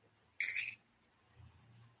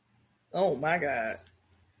 Oh my God.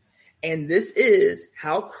 And this is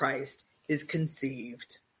how Christ is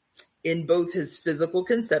conceived in both his physical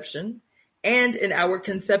conception and in our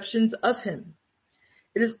conceptions of him.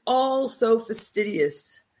 It is all so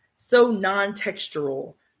fastidious, so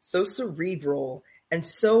non-textural, so cerebral, and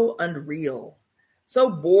so unreal, so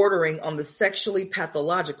bordering on the sexually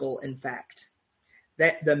pathological, in fact,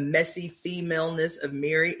 that the messy femaleness of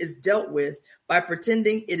Mary is dealt with by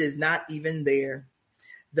pretending it is not even there.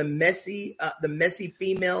 The messy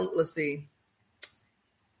female, let's see.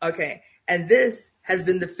 Okay. And this has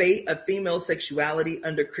been the fate of female sexuality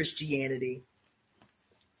under Christianity.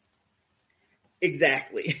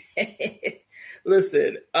 Exactly.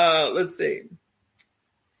 Listen, let's see.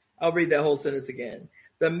 I'll read that whole sentence again.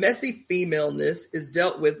 The messy femaleness is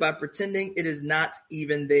dealt with by pretending it is not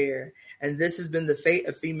even there. And this has been the fate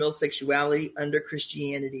of female sexuality under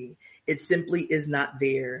Christianity. It simply is not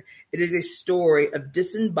there. It is a story of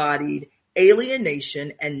disembodied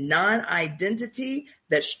alienation and non-identity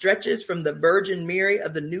that stretches from the Virgin Mary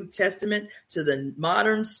of the New Testament to the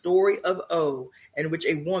modern story of O, in which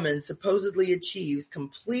a woman supposedly achieves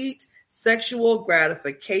complete sexual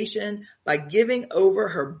gratification by giving over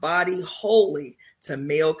her body wholly to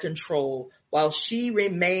male control, while she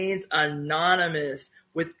remains anonymous,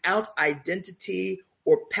 without identity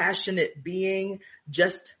or passionate being,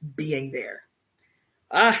 just being there.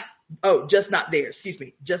 Just not there. Excuse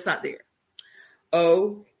me. Just not there.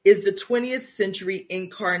 O is the 20th century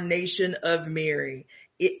incarnation of Mary.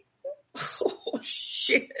 Oh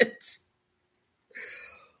shit.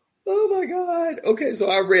 Oh my God. Okay, so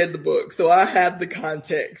I read the book, so I have the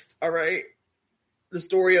context. All right. The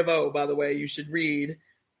story of O, by the way, you should read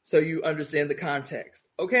so you understand the context.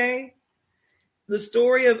 Okay. The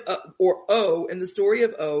story of O in the story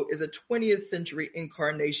of O is a 20th century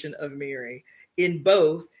incarnation of Mary in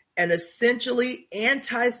both an essentially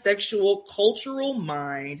anti-sexual cultural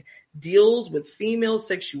mind deals with female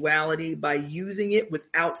sexuality by using it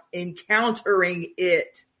without encountering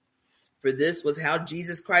it. For this was how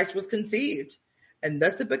Jesus Christ was conceived. And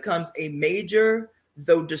thus it becomes a major,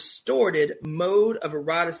 though distorted, mode of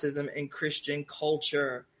eroticism in Christian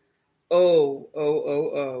culture.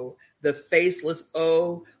 The faceless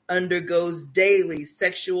O undergoes daily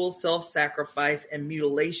sexual self-sacrifice and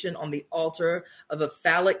mutilation on the altar of a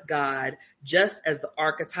phallic god, just as the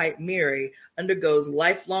archetype Mary undergoes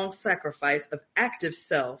lifelong sacrifice of active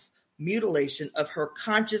self-mutilation of her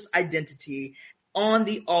conscious identity on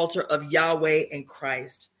the altar of Yahweh and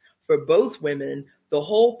Christ. For both women, the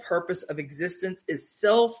whole purpose of existence is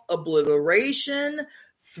self-obliteration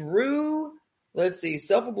through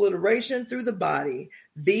the body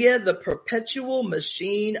via the perpetual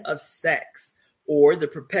machine of sex, or the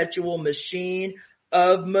perpetual machine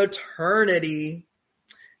of maternity.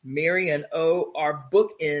 Mary and O are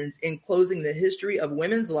bookends enclosing the history of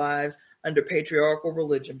women's lives under patriarchal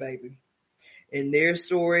religion, baby. In their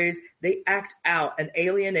stories, they act out an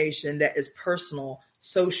alienation that is personal,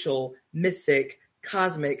 social, mythic,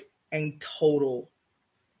 cosmic, and total.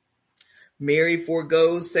 Mary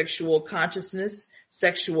forgoes sexual consciousness,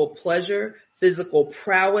 sexual pleasure, physical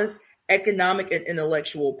prowess, economic and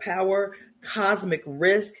intellectual power, cosmic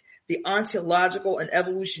risk, the ontological and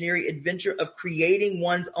evolutionary adventure of creating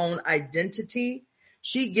one's own identity.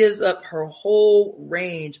 She gives up her whole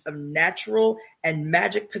range of natural and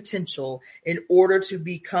magic potential in order to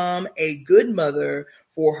become a good mother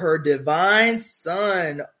for her divine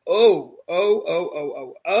son. Oh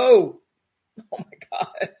my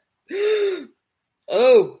God.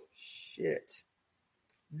 Oh shit.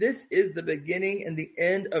 This is the beginning and the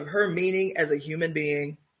end of her meaning as a human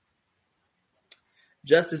being.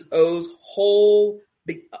 Just as O's whole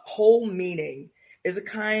meaning is a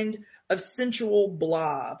kind of sensual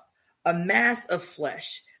blob, a mass of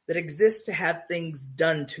flesh that exists to have things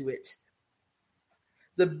done to it.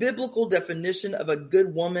 The biblical definition of a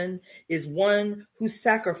good woman is one who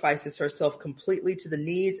sacrifices herself completely to the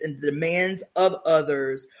needs and demands of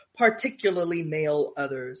others, particularly male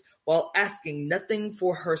others, while asking nothing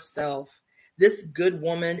for herself. This good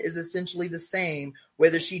woman is essentially the same,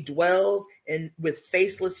 whether she dwells with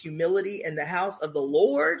faceless humility in the house of the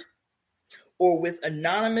Lord or with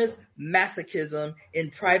anonymous masochism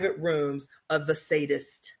in private rooms of the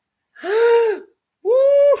sadist.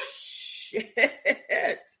 Woo, shit.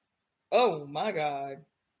 Oh my God.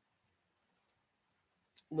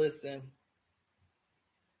 Listen.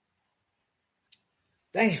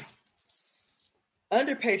 Damn.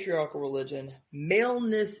 Under patriarchal religion,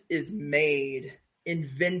 maleness is made,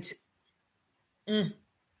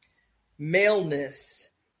 maleness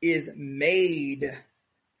is made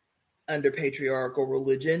under patriarchal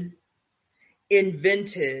religion,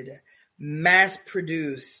 invented,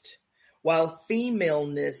 mass-produced, while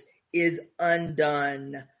femaleness is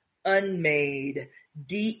undone, unmade,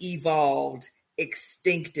 de-evolved,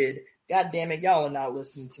 extincted. God damn it, y'all are not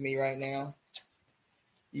listening to me right now.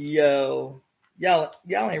 Yo, y'all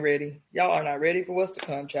ain't ready. Y'all are not ready for what's to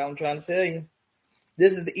come, child. I'm trying to tell you.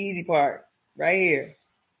 This is the easy part right here,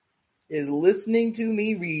 is listening to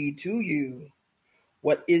me read to you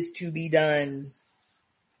what is to be done.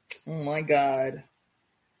 Oh my God.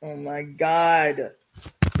 Oh my God.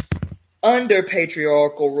 Under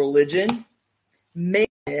patriarchal religion,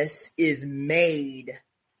 maleness is made,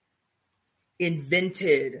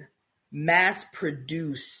 invented,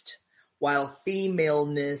 mass-produced, while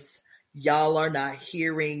femaleness, y'all are not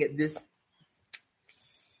hearing this.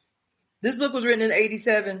 This book was written in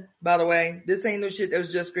 87, by the way. This ain't no shit that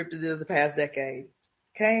was just scripted in the past decade.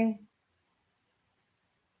 Okay?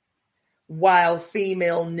 While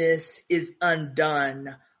femaleness is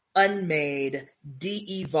undone, unmade,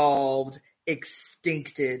 de-evolved,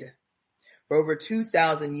 extincted. For over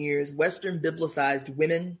 2,000 years, Western biblicized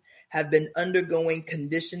women have been undergoing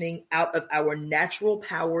conditioning out of our natural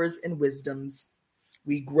powers and wisdoms.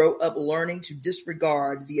 We grow up learning to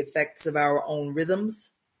disregard the effects of our own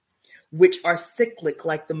rhythms, which are cyclic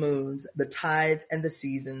like the moons, the tides, and the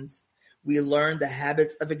seasons. We learn the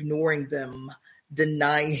habits of ignoring them,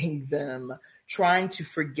 denying them, trying to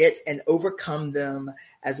forget and overcome them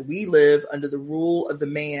as we live under the rule of the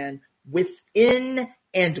man within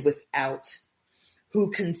and without,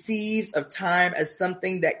 who conceives of time as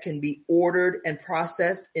something that can be ordered and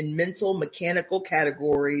processed in mental, mechanical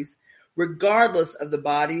categories, regardless of the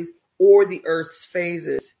body's or the earth's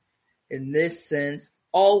phases. In this sense,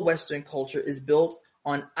 all Western culture is built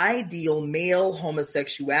on ideal male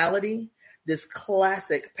homosexuality, the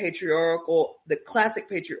classic patriarchal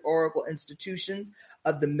institutions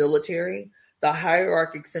of the military, the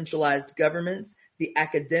hierarchic centralized governments, the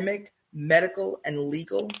academic, medical, and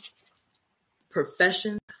legal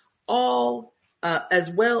profession, all as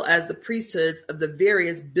well as the priesthoods of the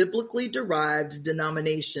various biblically derived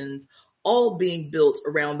denominations, all being built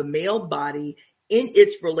around the male body in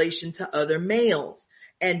its relation to other males,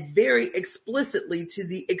 and very explicitly to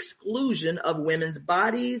the exclusion of women's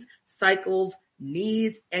bodies, cycles,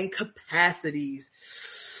 needs, and capacities.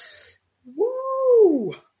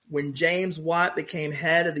 Woo! When James Watt became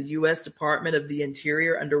head of the U.S. Department of the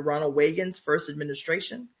Interior under Ronald Reagan's first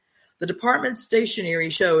administration, the department's stationery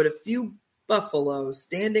showed a few buffaloes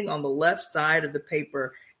standing on the left side of the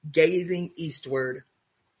paper, gazing eastward.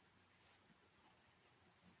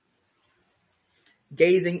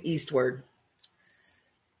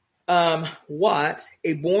 Watt,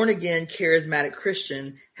 a born-again charismatic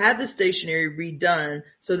Christian, had the stationery redone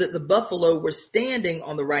so that the buffalo were standing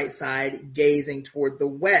on the right side, gazing toward the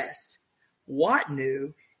west. Watt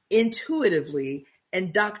knew, intuitively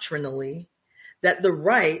and doctrinally, that the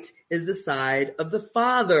right is the side of the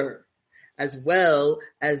Father, as well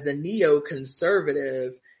as the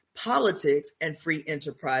neoconservative politics and free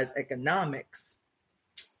enterprise economics.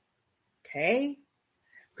 Okay?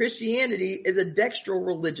 Christianity is a dextral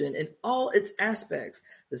religion in all its aspects.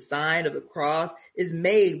 The sign of the cross is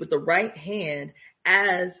made with the right hand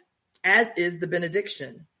as is the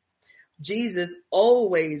benediction. Jesus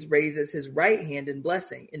always raises his right hand in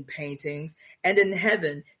blessing in paintings, and in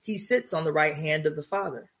heaven he sits on the right hand of the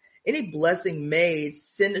Father. Any blessing made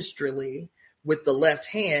sinisterly with the left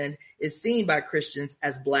hand is seen by Christians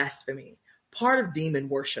as blasphemy, part of demon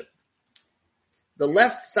worship. The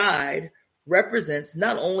left side represents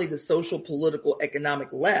not only the social, political, economic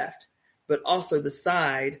left, but also the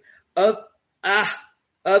side of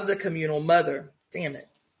the communal mother. Damn it.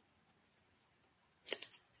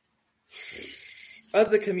 Of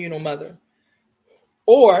the communal mother.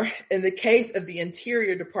 Or, in the case of the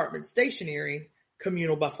Interior Department stationery,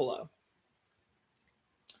 communal buffalo.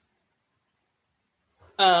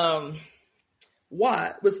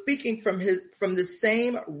 Watt was speaking from the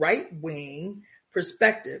same right-wing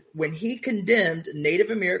perspective when he condemned Native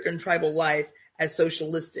American tribal life as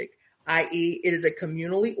socialistic, i.e., it is a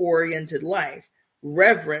communally oriented life,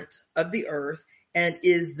 reverent of the earth, and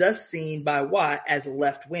is thus seen by Watt as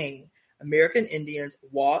left-wing. American Indians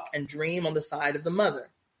walk and dream on the side of the mother.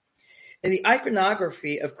 In the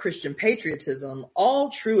iconography of Christian patriotism, all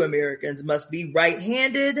true Americans must be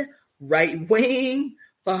right-handed, right-wing,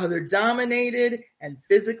 father-dominated, and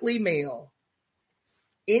physically male.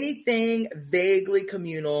 Anything vaguely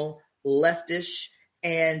communal, leftish,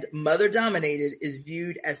 and mother-dominated is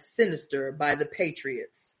viewed as sinister by the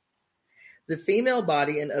patriots. The female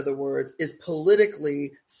body, in other words, is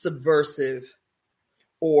politically subversive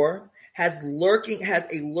or has a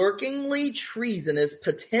lurkingly treasonous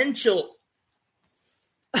potential.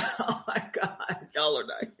 Oh my God, y'all are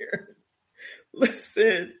not here.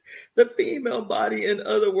 Listen, the female body, in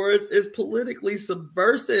other words, is politically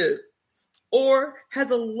subversive or has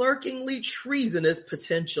a lurkingly treasonous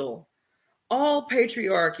potential. All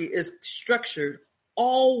patriarchy is structured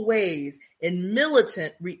always in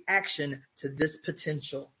militant reaction to this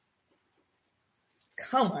potential.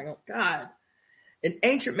 Oh my God. In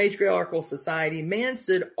ancient matriarchal society, man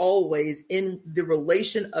stood always in the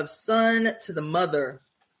relation of son to the mother.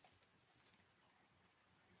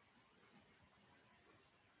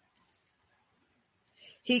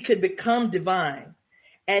 He could become divine,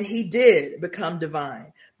 and he did become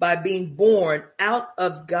divine by being born out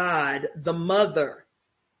of God, the mother.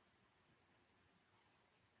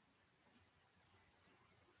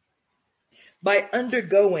 By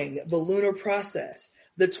undergoing the lunar process,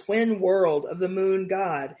 the twin world of the moon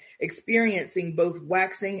god, experiencing both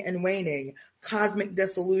waxing and waning, cosmic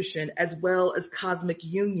dissolution, as well as cosmic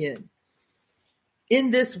union.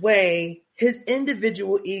 In this way, his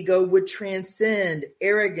individual ego would transcend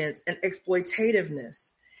arrogance and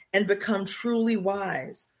exploitativeness and become truly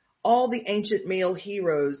wise. All the ancient male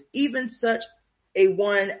heroes, even such a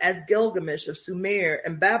one as Gilgamesh of Sumer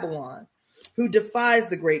and Babylon, who defies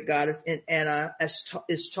the great goddess Inanna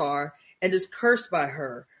Ishtar and is cursed by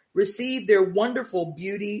her, receive their wonderful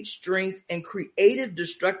beauty, strength, and creative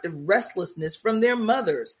destructive restlessness from their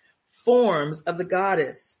mothers, forms of the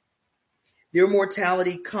goddess. Their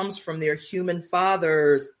mortality comes from their human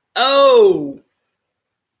fathers. Oh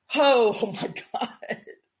my God.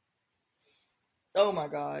 Oh my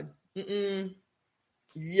God.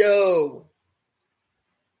 Yo.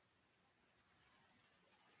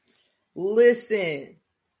 Listen.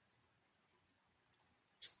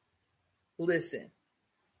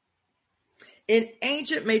 In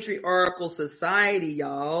ancient matriarchal society,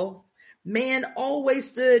 y'all, man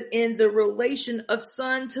always stood in the relation of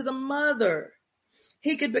son to the mother.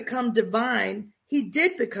 He could become divine. He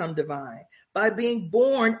did become divine by being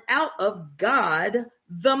born out of God,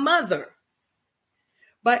 the mother.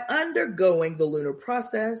 By undergoing the lunar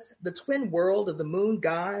process, the twin world of the moon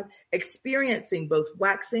god, experiencing both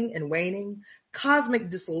waxing and waning, cosmic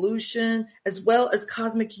dissolution, as well as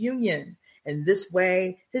cosmic union. In this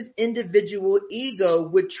way, his individual ego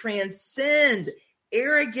would transcend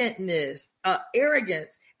arrogance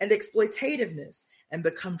and exploitativeness and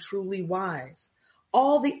become truly wise.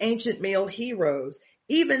 All the ancient male heroes,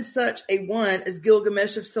 even such a one as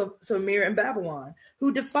Gilgamesh of Sumer and Babylon,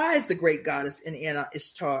 who defies the great goddess Inanna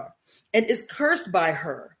Ishtar and is cursed by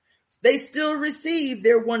her, they still receive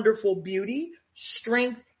their wonderful beauty,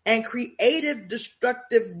 strength, and creative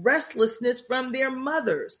destructive restlessness from their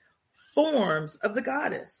mothers, forms of the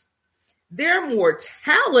goddess. Their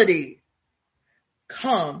mortality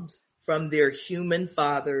comes from their human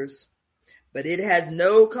fathers, but it has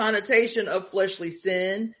no connotation of fleshly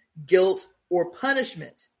sin, guilt, or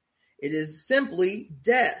punishment. It is simply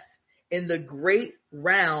death in the great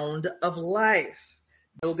round of life.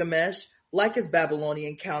 Gilgamesh, like his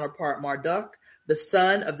Babylonian counterpart Marduk, the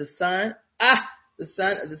son of the sun,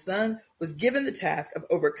 was given the task of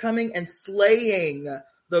overcoming and slaying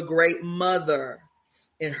the great mother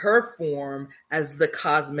in her form as the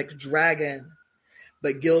cosmic dragon.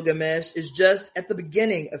 But Gilgamesh is just at the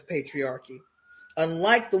beginning of patriarchy.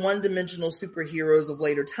 Unlike the one-dimensional superheroes of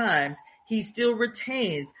later times, he still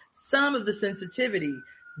retains some of the sensitivity,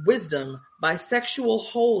 wisdom, bisexual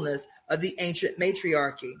wholeness of the ancient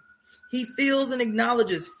matriarchy. He feels and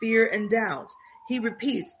acknowledges fear and doubt. He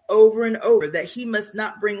repeats over and over that he must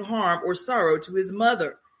not bring harm or sorrow to his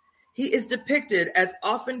mother. He is depicted as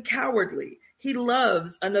often cowardly. He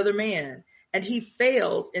loves another man, and he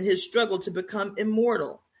fails in his struggle to become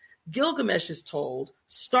immortal. Gilgamesh is told,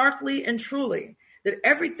 starkly and truly, that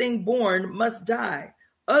everything born must die.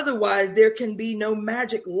 Otherwise, there can be no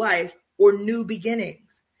magic life or new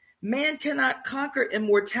beginnings. Man cannot conquer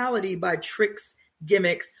immortality by tricks,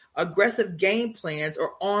 gimmicks, aggressive game plans,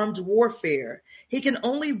 or armed warfare. He can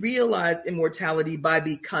only realize immortality by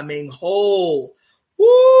becoming whole.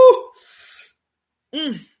 Woo!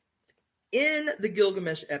 In the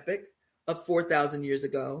Gilgamesh epic of 4,000 years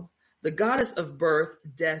ago, the goddess of birth,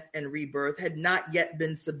 death, and rebirth had not yet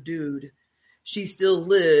been subdued. She still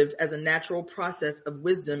lived as a natural process of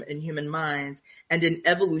wisdom in human minds and in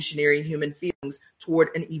evolutionary human feelings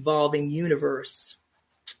toward an evolving universe.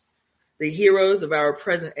 The heroes of our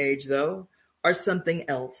present age, though, are something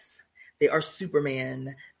else. They are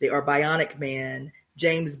Superman. They are Bionic Man,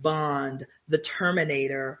 James Bond, The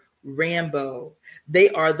Terminator, Rambo. They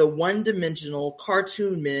are the one-dimensional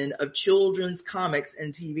cartoon men of children's comics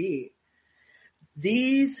and TV.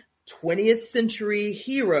 These 20th century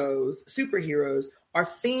superheroes, are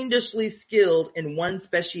fiendishly skilled in one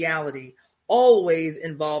speciality, always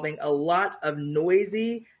involving a lot of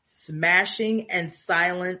noisy, smashing, and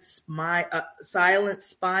silent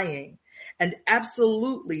spying, and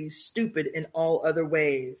absolutely stupid in all other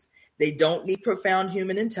ways. They don't need profound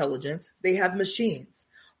human intelligence. They have machines,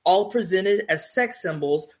 all presented as sex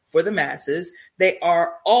symbols for the masses. They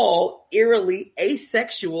are all eerily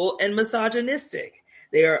asexual and misogynistic.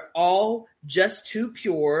 They are all just too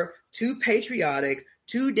pure, too patriotic,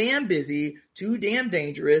 too damn busy, too damn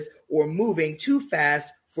dangerous, or moving too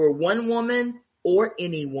fast for one woman or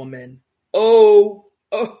any woman. Oh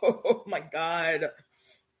my God.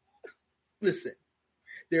 Listen,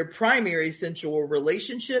 their primary sensual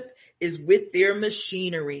relationship is with their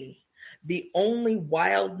machinery. The only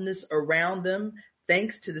wildness around them,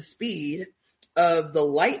 thanks to the speed of the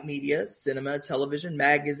light media, cinema, television,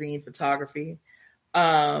 magazine, photography,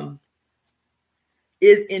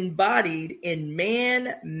 is embodied in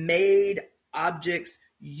man-made objects,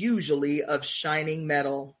 usually of shining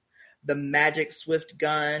metal. The magic swift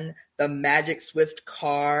gun, the magic swift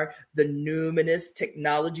car, the numinous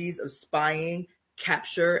technologies of spying,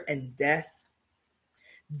 capture, and death.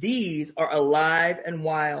 These are alive and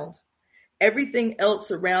wild. Everything else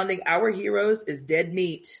surrounding our heroes is dead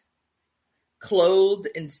meat. Clothed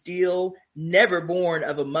in steel, never born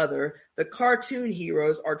of a mother, the cartoon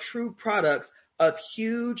heroes are true products of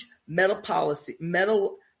huge metapolises,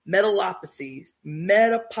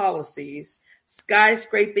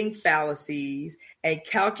 skyscraping fallacies, and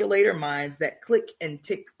calculator minds that click and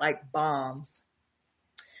tick like bombs.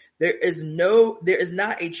 There is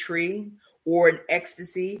not a tree or an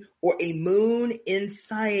ecstasy or a moon in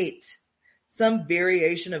sight. Some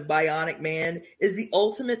variation of Bionic Man is the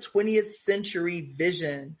ultimate 20th century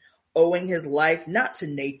vision, owing his life not to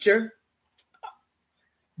nature,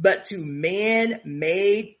 but to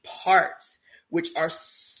man-made parts, which are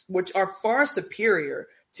far superior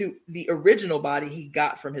to the original body he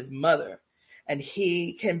got from his mother. And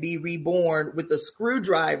he can be reborn with a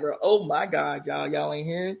screwdriver. Oh my God, y'all ain't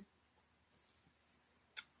hearing?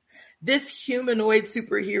 This humanoid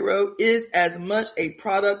superhero is as much a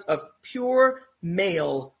product of pure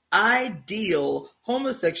male, ideal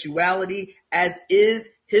homosexuality as is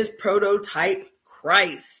his prototype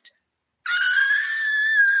Christ.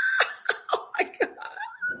 Oh my God.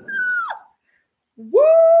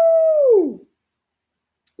 Woo!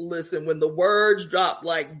 Listen, when the words drop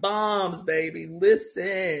like bombs, baby,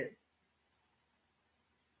 listen.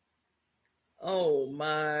 Oh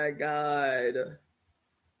my God.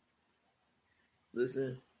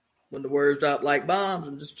 Listen, when the words drop like bombs,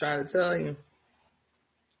 I'm just trying to tell you.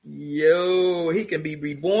 Yo, he can be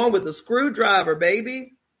reborn with a screwdriver,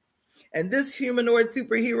 baby. And this humanoid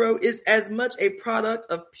superhero is as much a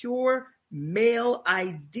product of pure male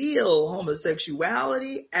ideal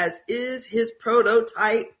homosexuality as is his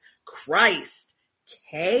prototype Christ.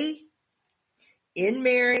 Okay? In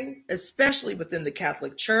Mary, especially within the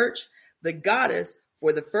Catholic Church, the goddess,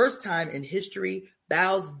 for the first time in history,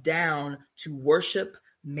 bows down to worship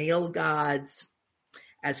male gods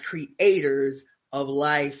as creators of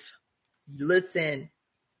life. Listen.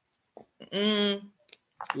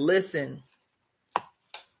 Listen.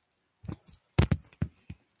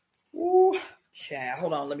 Ooh, child,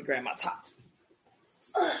 hold on, let me grab my top.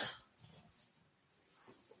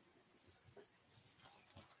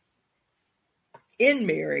 In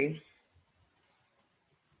Mary,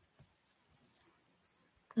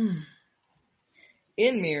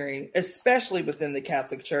 especially within the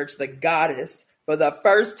Catholic Church, the goddess, for the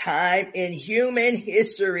first time in human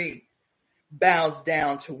history, bows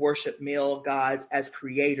down to worship male gods as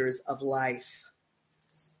creators of life.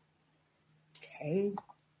 Okay?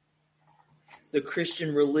 The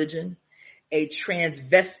Christian religion, a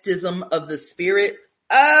transvestism of the spirit.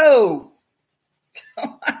 Oh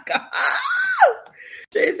my God.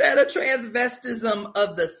 They said a transvestism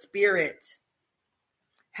of the spirit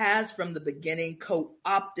has from the beginning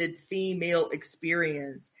co-opted female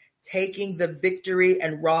experience, taking the victory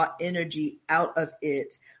and raw energy out of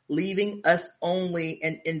it, leaving us only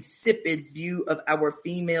an insipid view of our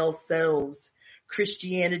female selves.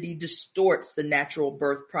 Christianity distorts the natural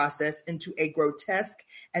birth process into a grotesque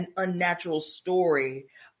and unnatural story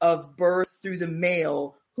of birth through the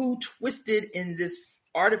male who, twisted in this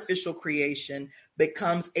artificial creation,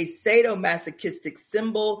 becomes a sadomasochistic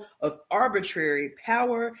symbol of arbitrary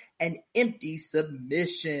power and empty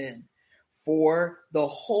submission. For the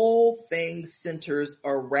whole thing centers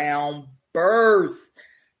around birth.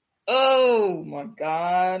 Oh my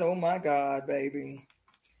God, baby.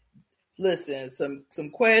 Listen, some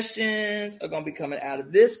questions are going to be coming out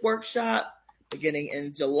of this workshop beginning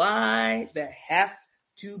in July that have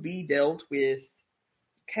to be dealt with.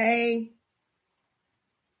 Okay?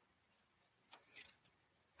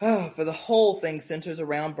 For the whole thing centers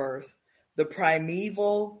around birth, the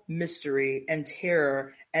primeval mystery and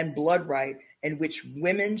terror and blood right in which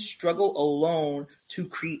women struggle alone to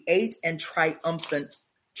create and triumph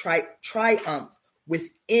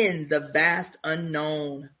within the vast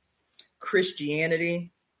unknown.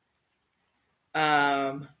 Christianity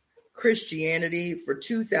for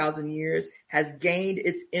 2,000 years has gained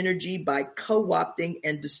its energy by co-opting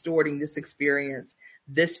and distorting this experience,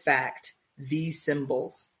 this fact, these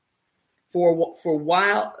symbols. For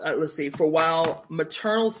while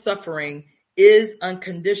maternal suffering is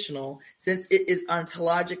unconditional, since it is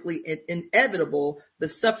ontologically inevitable, the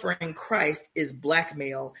suffering Christ is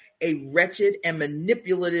blackmail, a wretched and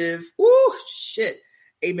manipulative,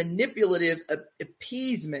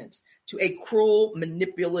 appeasement to a cruel,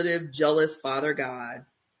 manipulative, jealous Father God.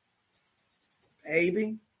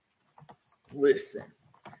 Baby, listen,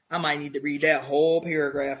 I might need to read that whole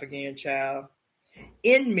paragraph again, child.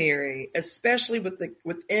 In Mary, especially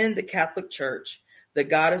within the Catholic Church, the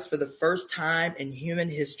goddess for the first time in human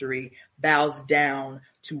history bows down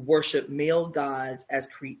to worship male gods as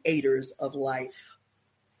creators of life.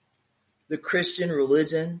 The Christian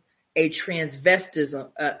religion, a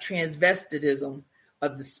transvestism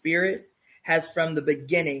of the spirit, has from the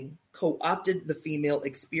beginning co-opted the female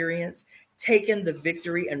experience, taken the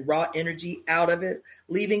victory and raw energy out of it,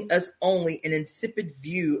 leaving us only an insipid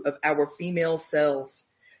view of our female selves.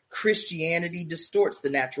 Christianity distorts the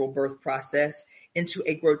natural birth process into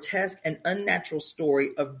a grotesque and unnatural story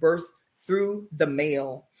of birth through the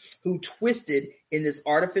male, who, twisted in this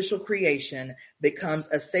artificial creation, becomes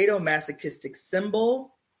a sadomasochistic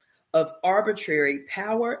symbol of arbitrary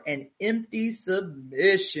power and empty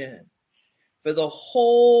submission. For the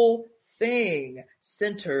whole thing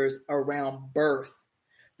centers around birth,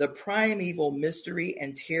 the primeval mystery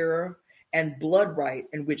and terror and blood right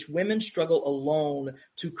in which women struggle alone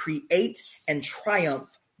to create and triumph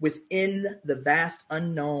within the vast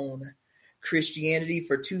unknown. Christianity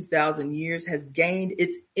for 2,000 years has gained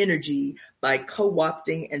its energy by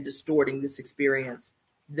co-opting and distorting this experience,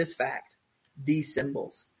 this fact, these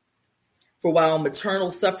symbols. For while maternal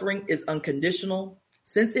suffering is unconditional,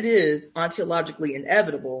 since it is ontologically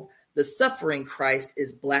inevitable, the suffering Christ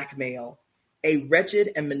is blackmail, a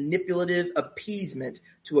wretched and manipulative appeasement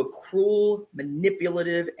to a cruel,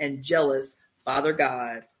 manipulative, and jealous Father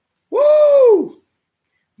God. Woo!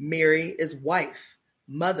 Mary is wife,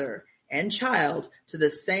 mother, and child to the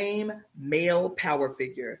same male power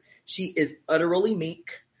figure. She is utterly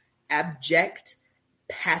meek, abject,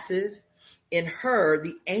 passive. In her,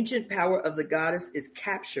 the ancient power of the goddess is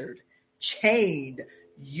captured, chained,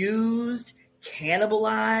 used,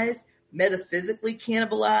 cannibalized, metaphysically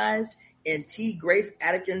cannibalized in T. Grace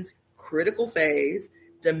Atkins's critical phase,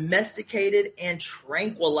 domesticated and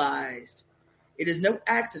tranquilized. It is no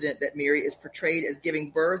accident that Mary is portrayed as giving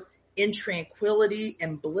birth in tranquility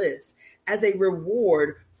and bliss as a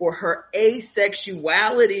reward for her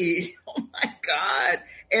asexuality. Oh my God.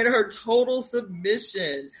 And her total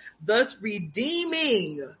submission, thus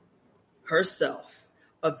redeeming herself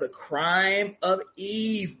of the crime of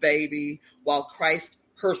Eve, baby, while Christ,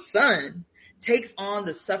 her son, takes on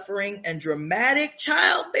the suffering and dramatic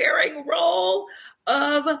childbearing role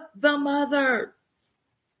of the mother.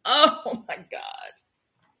 Oh my God.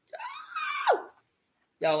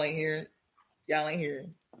 Y'all ain't hearing. Y'all ain't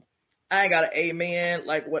hearing. I ain't got an amen,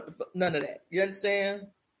 like what, none of that. You understand?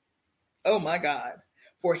 Oh my God.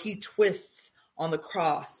 For he twists on the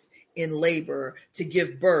cross in labor to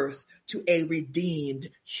give birth to a redeemed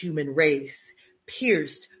human race,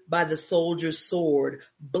 pierced by the soldier's sword,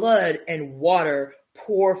 blood and water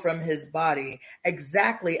pour from his body,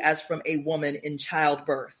 exactly as from a woman in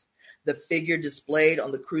childbirth. The figure displayed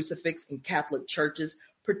on the crucifix in Catholic churches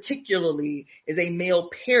particularly is a male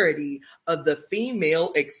parody of the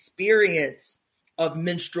female experience of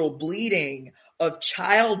menstrual bleeding, of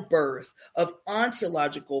childbirth, of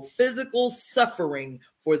ontological physical suffering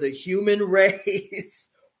for the human race.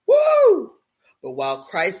 Woo! But while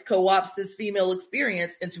Christ co-opts this female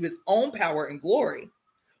experience into his own power and glory,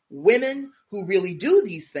 women who really do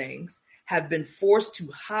these things have been forced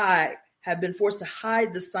to hide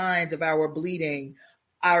the signs of our bleeding,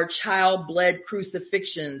 our child-bled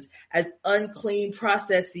crucifixions as unclean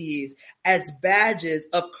processes, as badges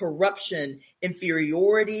of corruption,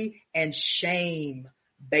 inferiority, and shame,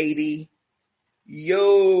 baby.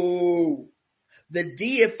 Yo, the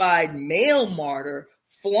deified male martyr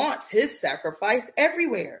flaunts his sacrifice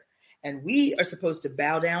everywhere, and we are supposed to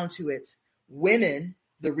bow down to it. Women,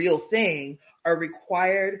 the real thing, are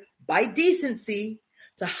required by decency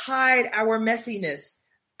to hide our messiness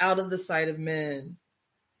out of the sight of men.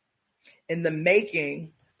 In The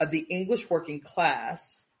Making of the English Working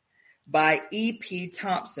Class by E.P.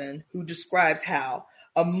 Thompson, who describes how,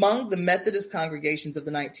 among the Methodist congregations of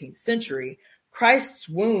the 19th century, Christ's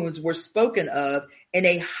wounds were spoken of in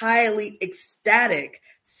a highly ecstatic,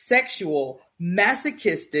 sexual,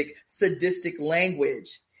 masochistic, sadistic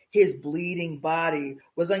language. His bleeding body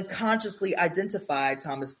was unconsciously identified,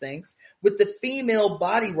 Thomas thinks, with the female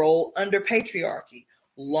body role under patriarchy,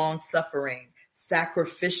 long-suffering,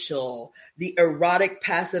 sacrificial, the erotic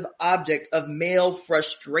passive object of male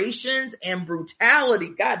frustrations and brutality.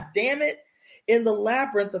 God damn it. In The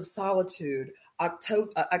Labyrinth of Solitude,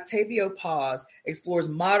 Octavio Paz explores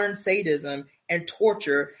modern sadism and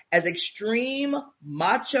torture as extreme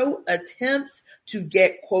macho attempts to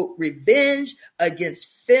get, quote, revenge against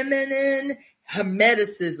feminine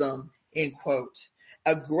hermeticism, end quote.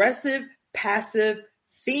 Aggressive, passive,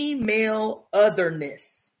 female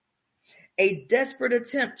otherness. A desperate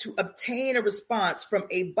attempt to obtain a response from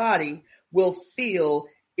a body we feel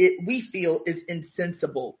is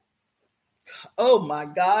insensible. Oh my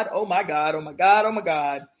God, oh my God, oh my God, oh my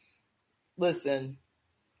God. Listen.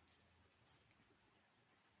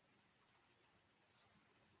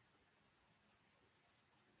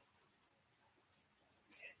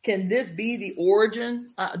 Can this be the origin?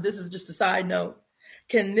 This is just a side note.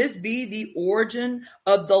 Can this be the origin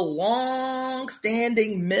of the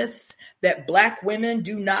long-standing myths that Black women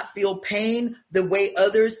do not feel pain the way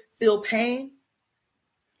others feel pain?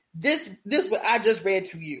 This what I just read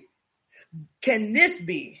to you. Can this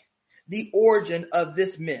be the origin of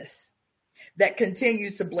this myth that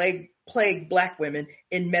continues to plague Black women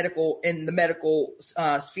in the medical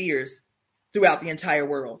spheres throughout the entire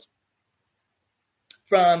world?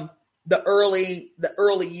 From the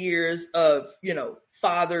early years of,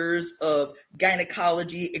 fathers of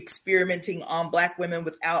gynecology experimenting on Black women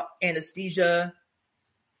without anesthesia,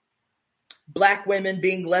 Black women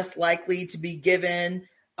being less likely to be given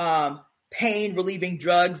pain relieving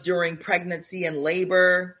drugs during pregnancy and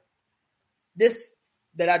labor. This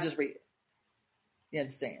that I just read. You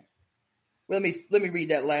understand? Let me read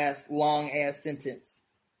that last long ass sentence.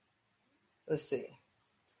 Let's see.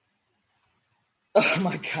 Oh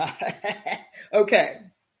my God. Okay.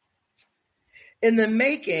 In The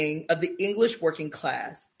Making of the English Working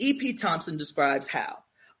Class, E.P. Thompson describes how,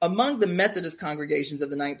 among the Methodist congregations of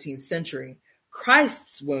the 19th century,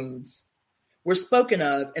 Christ's wounds were spoken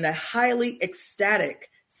of in a highly ecstatic,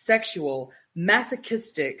 sexual,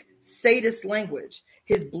 masochistic, sadist language.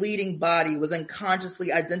 His bleeding body was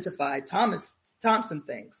unconsciously identified, Thompson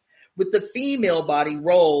thinks, with the female body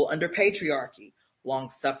role under patriarchy.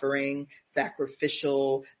 Long-suffering,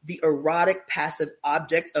 sacrificial, the erotic passive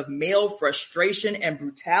object of male frustration and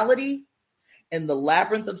brutality. In The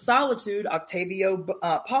Labyrinth of Solitude, Octavio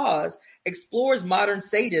Paz explores modern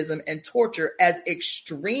sadism and torture as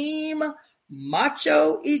extreme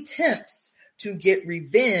macho attempts to get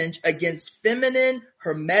revenge against feminine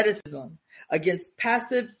hermeticism, against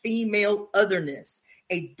passive female otherness,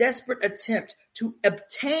 a desperate attempt to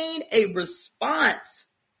obtain a response,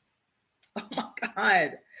 oh my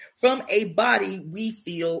God, from a body we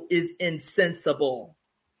feel is insensible.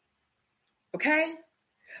 Okay?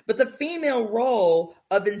 But the female role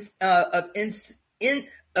of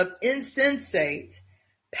insensate,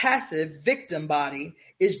 passive victim body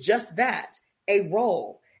is just that, a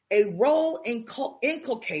role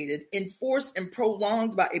inculcated, enforced, and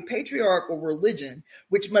prolonged by a patriarchal religion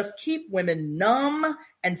which must keep women numb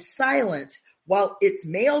and silent while its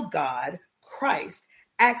male god, Christ,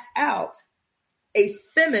 acts out a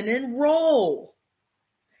feminine role.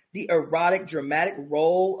 The erotic, dramatic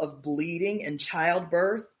role of bleeding and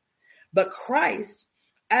childbirth. But Christ,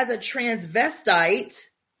 as a transvestite,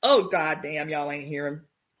 oh goddamn, y'all ain't hearing.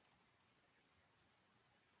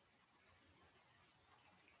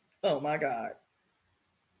 Oh my God.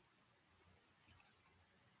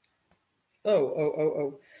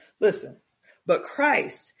 Oh. Listen. But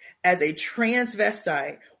Christ, as a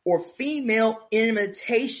transvestite or female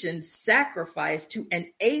imitation sacrifice to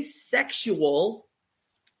an asexual,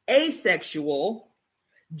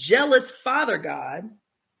 jealous father God,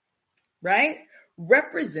 right,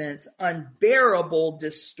 represents unbearable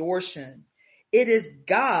distortion. It is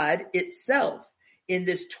God itself in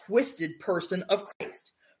this twisted person of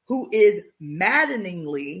Christ who is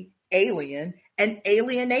maddeningly alien and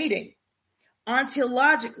alienating,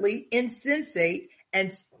 ontologically insensate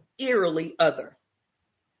and eerily other.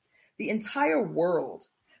 The entire world,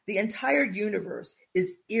 the entire universe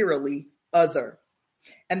is eerily other.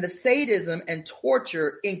 And the sadism and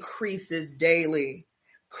torture increases daily.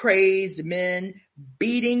 Crazed men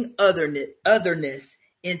beating otherness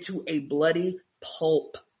into a bloody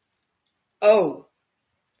pulp. Oh,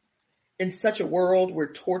 in such a world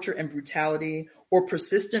where torture and brutality, or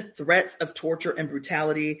persistent threats of torture and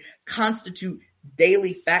brutality, constitute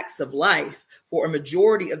daily facts of life for a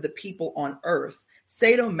majority of the people on earth,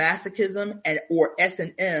 sadomasochism or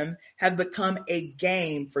S&M have become a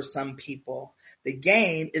game for some people. The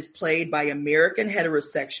game is played by American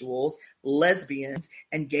heterosexuals, lesbians,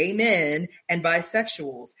 and gay men and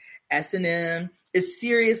bisexuals. S&M is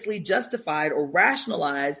seriously justified or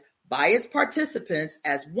rationalized by its participants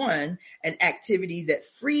as one, an activity that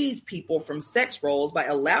frees people from sex roles by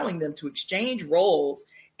allowing them to exchange roles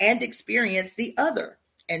and experience the other.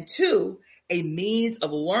 And two, a means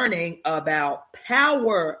of learning about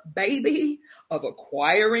power, baby, of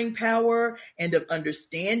acquiring power and of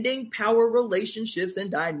understanding power relationships and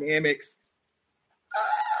dynamics.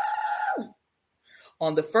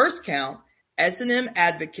 On the first count, S&M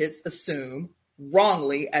advocates assume,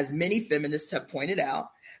 wrongly, as many feminists have pointed out,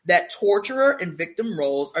 that torturer and victim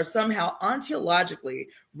roles are somehow ontologically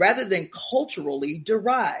rather than culturally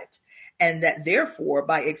derived, and that therefore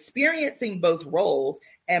by experiencing both roles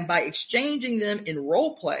and by exchanging them in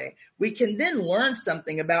role play, we can then learn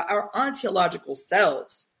something about our ontological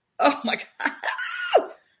selves. Oh my God.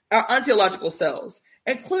 Our ontological selves,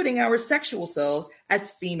 including our sexual selves as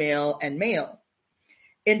female and male.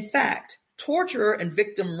 In fact, torturer and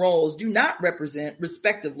victim roles do not represent,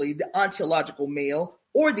 respectively, the ontological male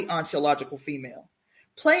or the ontological female.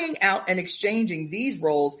 Playing out and exchanging these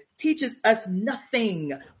roles teaches us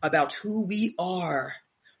nothing about who we are.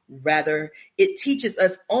 Rather, it teaches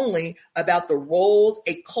us only about the roles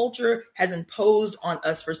a culture has imposed on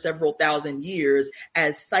us for several thousand years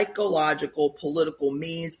as psychological, political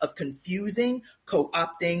means of confusing,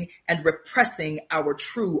 co-opting, and repressing our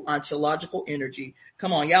true ontological energy.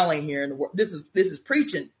 Come on, y'all ain't hearing the word. This is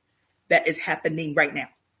preaching that is happening right now.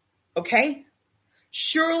 Okay?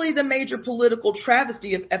 Surely the major political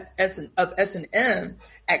travesty of S&M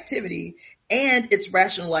activity and its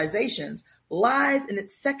rationalizations lies in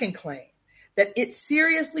its second claim, that it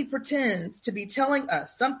seriously pretends to be telling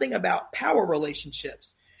us something about power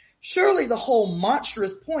relationships. Surely the whole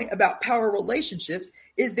monstrous point about power relationships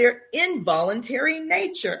is their involuntary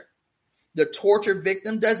nature. The torture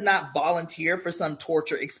victim does not volunteer for some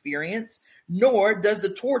torture experience, nor does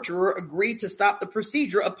the torturer agree to stop the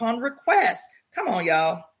procedure upon request. Come on,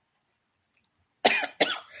 y'all.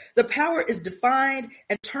 The power is defined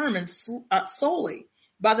and determined solely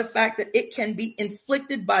by the fact that it can be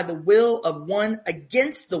inflicted by the will of one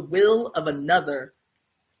against the will of another.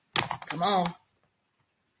 Come on.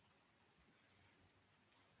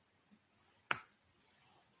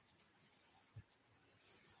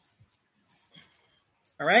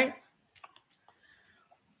 All right?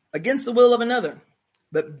 Against the will of another.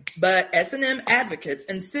 But S&M advocates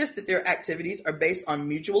insist that their activities are based on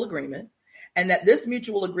mutual agreement and that this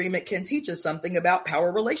mutual agreement can teach us something about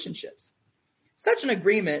power relationships. Such an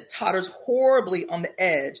agreement totters horribly on the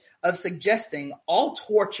edge of suggesting all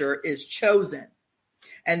torture is chosen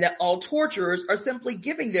and that all torturers are simply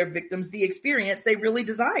giving their victims the experience they really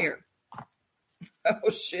desire. Oh,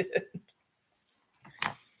 shit.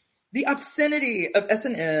 The obscenity of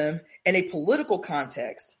S&M in a political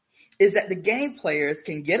context is that the game players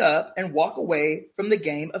can get up and walk away from the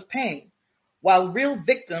game of pain, while real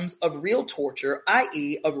victims of real torture,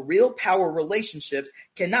 i.e. of real power relationships,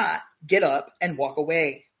 cannot get up and walk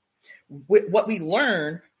away. What we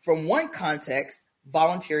learn from one context,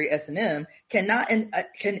 voluntary S&M, cannot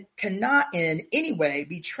in any way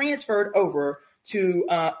be transferred over to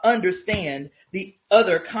understand the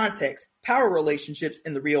other context, power relationships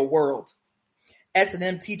in the real world.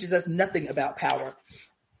 S&M teaches us nothing about power.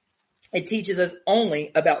 It teaches us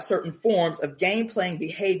only about certain forms of game-playing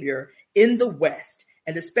behavior in the West,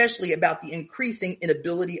 and especially about the increasing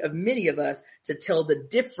inability of many of us to tell the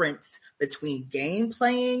difference between game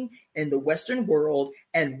playing in the Western world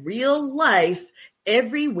and real life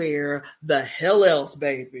everywhere the hell else,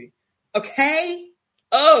 baby. Okay?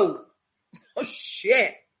 Oh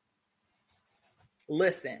shit.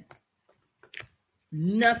 Listen.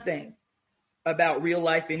 Nothing about real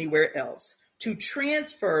life anywhere else. To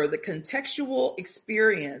transfer the contextual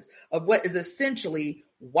experience of what is essentially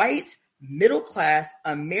white middle-class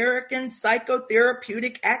American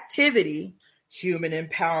psychotherapeutic activity, human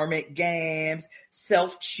empowerment games,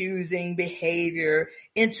 self-choosing behavior,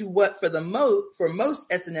 into what for most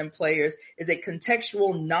S&M players is a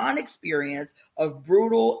contextual non-experience of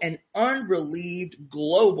brutal and unrelieved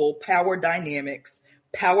global power dynamics,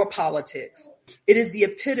 power politics. It is the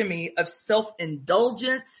epitome of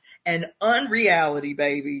self-indulgence and unreality,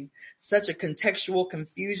 baby. Such a contextual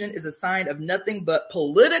confusion is a sign of nothing but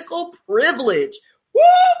political privilege. Woo!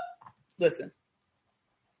 Listen,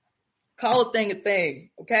 call a thing,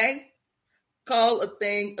 okay? Call a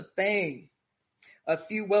thing a thing. A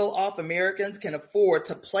few well-off Americans can afford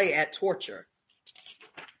to play at torture.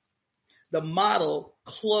 The model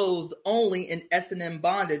clothed only in S&M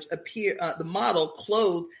bondage appears on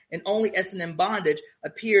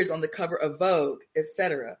the cover of Vogue,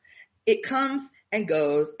 etc. It comes and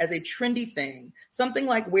goes as a trendy thing, something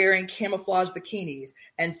like wearing camouflage bikinis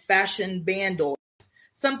and fashion bandoids,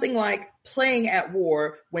 something like playing at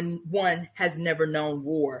war when one has never known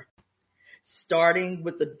war. Starting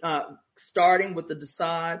with the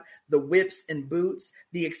Desaad, the whips and boots,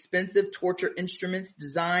 the expensive torture instruments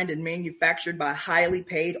designed and manufactured by highly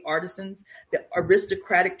paid artisans, the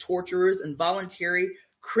aristocratic torturers and voluntary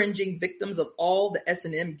cringing victims of all the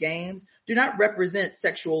S&M games do not represent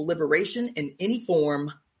sexual liberation in any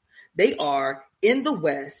form. They are, in the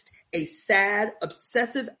West, a sad,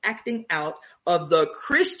 obsessive acting out of the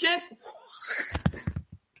Christian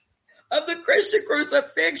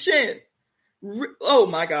crucifixion. Oh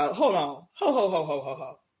my God, hold on.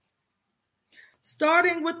 Ho.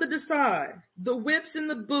 Starting with the Desaad, the whips and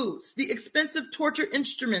the boots, the expensive torture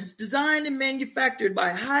instruments designed and manufactured by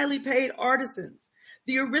highly paid artisans,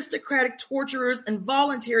 the aristocratic torturers and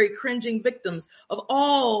voluntary cringing victims of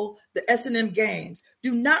all the S&M games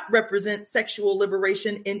do not represent sexual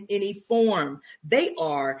liberation in any form. They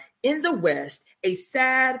are, in the West, a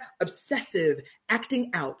sad, obsessive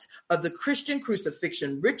acting out of the Christian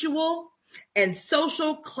crucifixion ritual and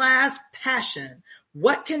social class passion,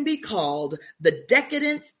 what can be called the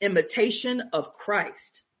decadent imitation of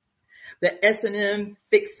Christ. The S&M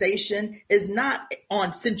fixation is not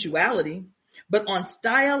on sensuality, but on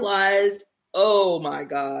stylized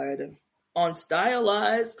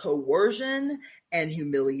coercion and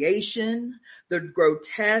humiliation. The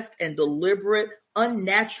grotesque and deliberate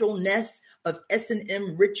unnaturalness of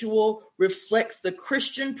S&M ritual reflects the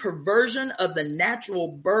Christian perversion of the natural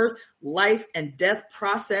birth, life, and death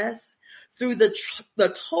process through the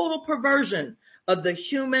total perversion of the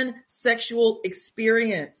human sexual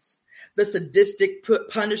experience. The sadistic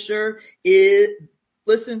punisher is,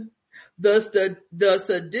 the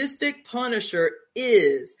sadistic punisher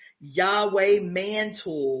is Yahweh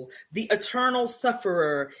man-tool. The eternal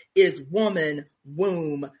sufferer is woman,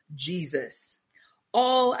 womb, Jesus.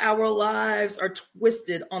 All our lives are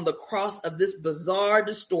twisted on the cross of this bizarre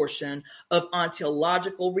distortion of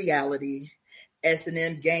ontological reality.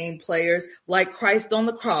 S&M game players, like Christ on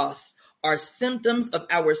the cross, are symptoms of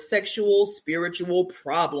our sexual, spiritual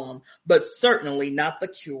problem, but certainly not the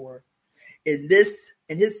cure. In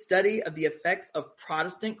his study of the effects of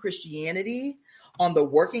Protestant Christianity on the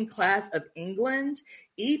working class of England,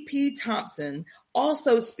 E.P. Thompson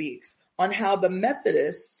also speaks on how the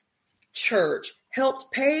Methodist Church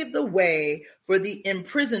helped pave the way for the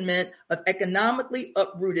imprisonment of economically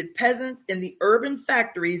uprooted peasants in the urban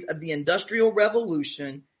factories of the Industrial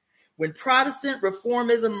Revolution. When Protestant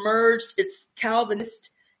reformism merged its Calvinist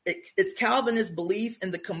belief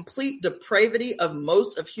in the complete depravity of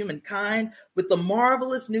most of humankind with the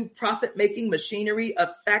marvelous new profit-making machinery of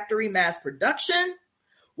factory mass production,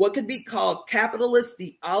 what could be called capitalist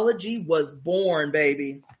theology was born,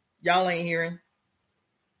 baby. Y'all ain't hearing?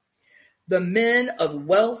 The men of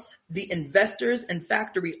wealth, the investors and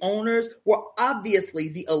factory owners were obviously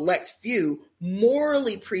the elect few,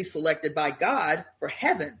 morally pre-selected by God for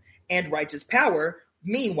heaven and righteous power,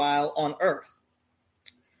 meanwhile on earth.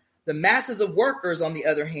 The masses of workers, on the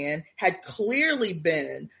other hand, had clearly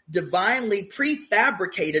been divinely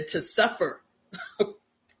prefabricated to suffer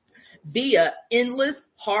via endless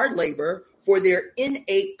hard labor for their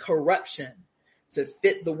innate corruption, to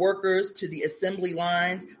fit the workers to the assembly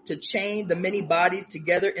lines, to chain the many bodies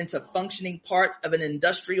together into functioning parts of an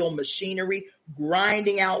industrial machinery,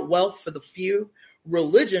 grinding out wealth for the few.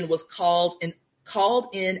 Religion was called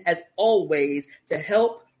in as always to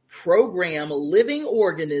help program living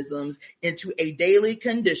organisms into a daily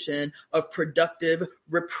condition of productive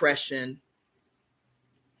repression.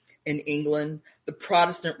 In England, the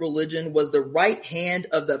Protestant religion was the right hand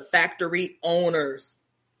of the factory owners.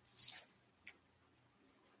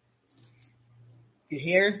 You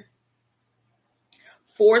hear?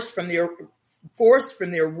 forced from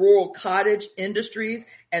their rural cottage industries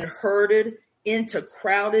and herded into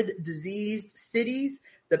crowded, diseased cities,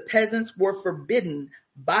 the peasants were forbidden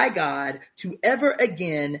by God to ever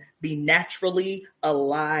again be naturally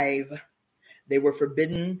alive. They were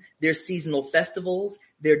forbidden their seasonal festivals,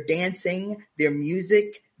 their dancing, their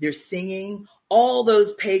music, their singing, all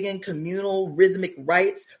those pagan communal rhythmic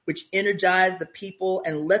rites which energized the people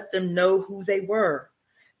and let them know who they were.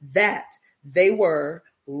 That they were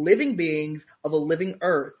living beings of a living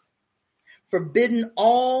earth. Forbidden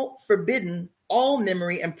all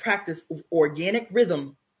memory and practice of organic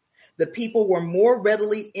rhythm. The people were more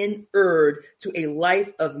readily inured to a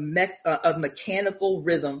life of mechanical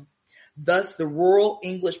rhythm. Thus, the rural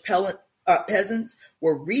English peasants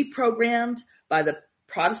were reprogrammed by the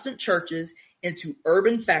Protestant churches into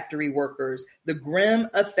urban factory workers. The grim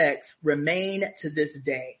effects remain to this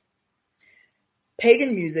day.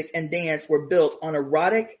 Pagan music and dance were built on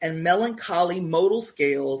erotic and melancholy modal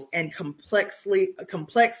scales and complexly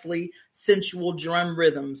sensual drum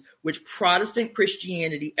rhythms, which Protestant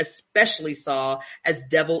Christianity especially saw as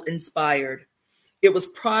devil-inspired. It was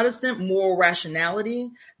Protestant moral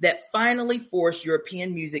rationality that finally forced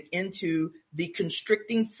European music into the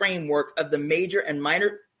constricting framework of the major and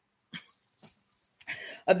minor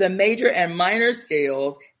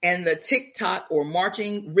scales and the tick-tock or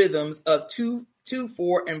marching rhythms of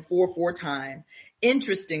 2/4 and 4/4 time.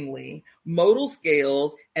 Interestingly, modal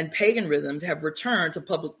scales and pagan rhythms have returned to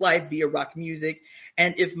public life via rock music,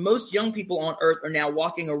 and if most young people on earth are now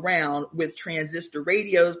walking around with transistor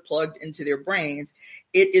radios plugged into their brains,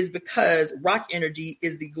 it is because rock energy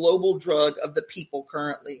is the global drug of the people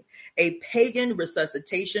currently, a pagan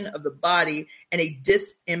resuscitation of the body and a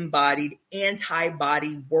disembodied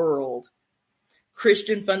anti-body world.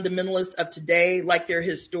 Christian fundamentalists of today, like their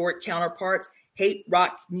historic counterparts, hate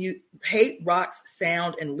rock's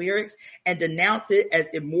sound and lyrics and denounce it as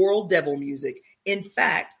immoral devil music. In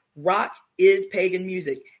fact, rock is pagan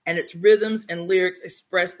music, and its rhythms and lyrics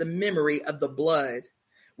express the memory of the blood.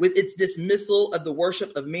 With its dismissal of the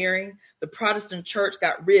worship of Mary, the Protestant church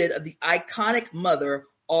got rid of the iconic mother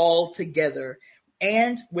altogether,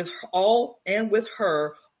 and with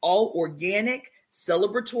her all organic,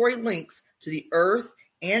 celebratory links to the earth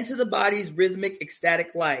and to the body's rhythmic,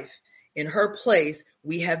 ecstatic life. In her place,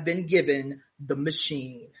 we have been given the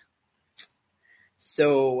machine.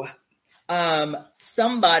 So,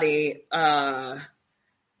 somebody,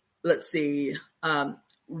 let's see,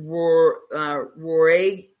 Roy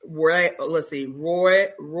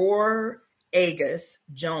Agus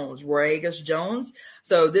Jones.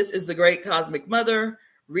 So this is The Great Cosmic Mother,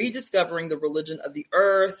 Rediscovering the Religion of the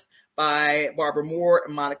Earth by Barbara Moore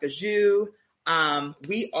and Monica Zhu.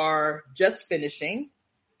 We are just finishing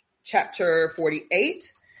chapter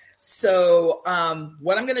 48. So,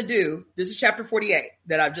 what I'm going to do, this is chapter 48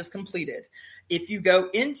 that I've just completed. If you go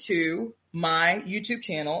into my YouTube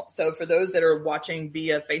channel, so for those that are watching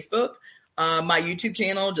via Facebook, my YouTube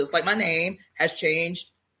channel, just like my name, has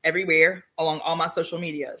changed everywhere along all my social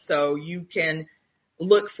media. So you can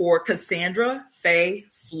look for Cassandra Faye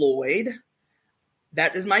Floyd.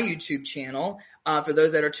 That is my YouTube channel. For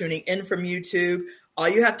those that are tuning in from YouTube, all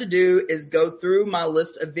you have to do is go through my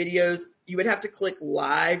list of videos. You would have to click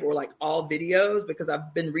live or like all videos because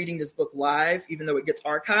I've been reading this book live, even though it gets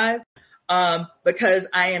archived. Because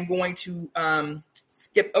I am going to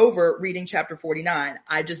skip over reading chapter 49.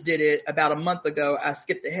 I just did it about a month ago. I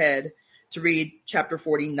skipped ahead to read chapter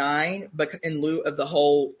 49, but in lieu of the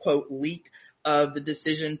whole quote leak of the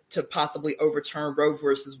decision to possibly overturn Roe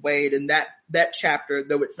versus Wade. And that chapter,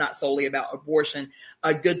 though it's not solely about abortion,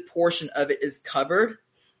 a good portion of it is covered.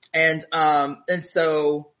 And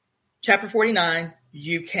so chapter 49,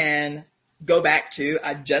 you can go back to.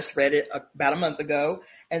 I just read it about a month ago.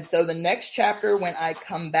 And so the next chapter, when I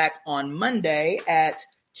come back on Monday at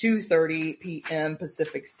 2:30 p.m.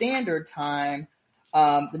 Pacific Standard Time,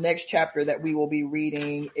 the next chapter that we will be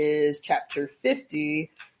reading is chapter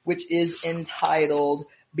 50, which is entitled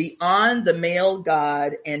Beyond the Male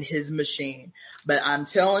God and His Machine. But I'm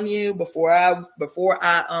telling you, before I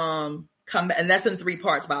come back, and that's in 3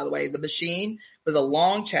 parts, by the way. The machine was a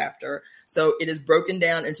long chapter, so it is broken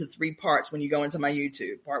down into 3 parts when you go into my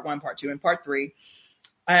YouTube, part 1, part 2, and part 3.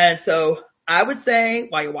 And so I would say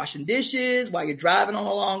while you're washing dishes, while you're driving on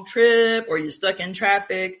a long trip, or you're stuck in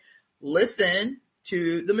traffic, listen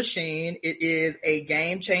to The Machine. It is a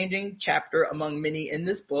game-changing chapter among many in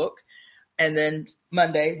this book. And then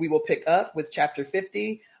Monday, we will pick up with chapter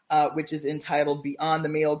 50, which is entitled Beyond the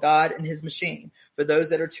Male God and His Machine. For those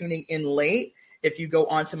that are tuning in late, if you go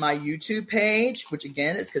onto my YouTube page, which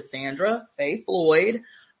again is Cassandra Faye Floyd,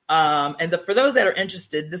 For those that are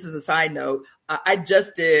interested, this is a side note. I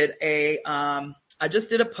just did a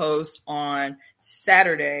post on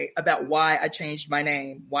Saturday about why I changed my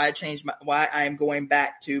name, why I am going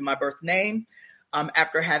back to my birth name,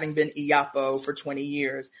 after having been Iyapo for 20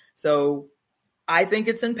 years. So I think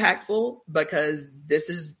it's impactful because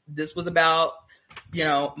this was about,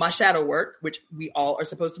 my shadow work, which we all are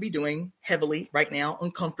supposed to be doing heavily right now,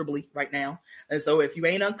 uncomfortably right now. And so if you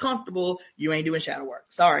ain't uncomfortable, you ain't doing shadow work.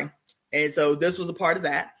 Sorry. And so this was a part of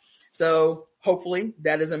that. So hopefully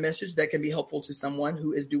that is a message that can be helpful to someone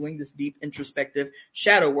who is doing this deep introspective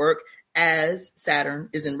shadow work, as Saturn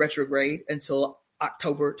is in retrograde until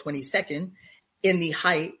October 22nd in the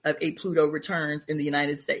height of a Pluto returns in the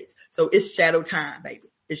United States. So it's shadow time, baby.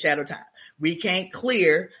 It's shadow time. We can't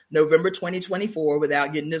clear November 2024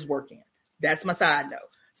 without getting this work in. That's my side note.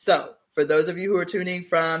 So for those of you who are tuning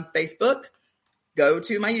from Facebook, go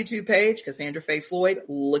to my YouTube page, Cassandra Faye Floyd,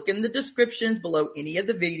 look in the descriptions below any of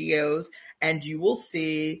the videos, and you will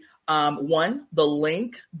see, the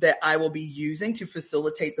link that I will be using to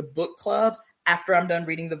facilitate the book club after I'm done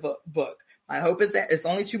reading the book. My hope is that it's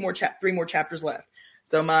only 3 more chapters left.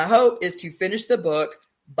 So my hope is to finish the book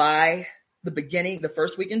by the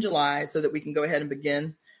first week in July, so that we can go ahead and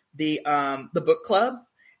begin the book club.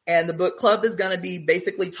 And the book club is going to be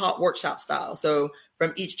basically taught workshop style. So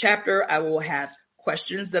from each chapter, I will have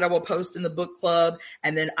questions that I will post in the book club,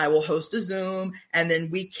 and then I will host a Zoom. And then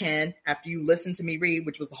we can, after you listen to me read,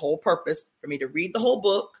 which was the whole purpose for me to read the whole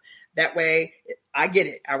book, that way I get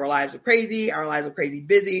it. Our lives are crazy. Our lives are crazy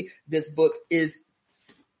busy. This book is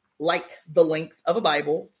like the length of a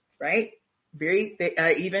Bible, right?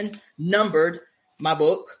 I even numbered my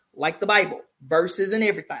book like the Bible, verses and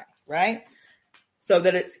everything, right? So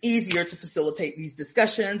that it's easier to facilitate these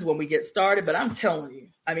discussions when we get started. But I'm telling you,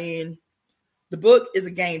 the book is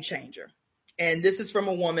a game changer. And this is from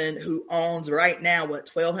a woman who owns right now,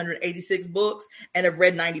 1,286 books, and have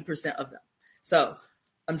read 90% of them. So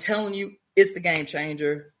I'm telling you, it's the game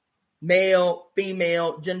changer. Male,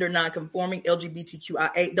 female, gender nonconforming,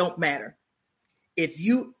 LGBTQIA, don't matter. If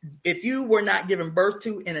you were not given birth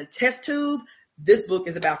to in a test tube, this book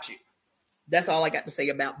is about you. That's all I got to say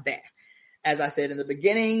about that. As I said in the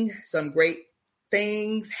beginning, some great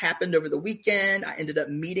things happened over the weekend. I ended up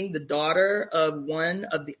meeting the daughter of one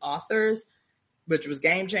of the authors, which was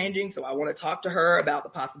game changing. So I want to talk to her about the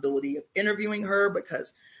possibility of interviewing her,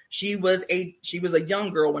 because she was a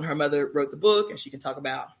young girl when her mother wrote the book, and she can talk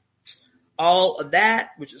about all of that,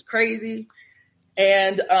 which is crazy.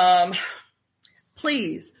 And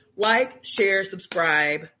please like, share,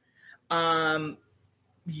 subscribe.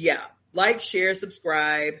 Like, share,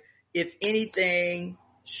 subscribe. If anything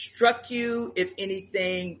struck you, if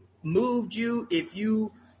anything moved you, if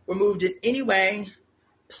you were moved in any way,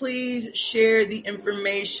 please share the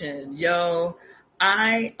information.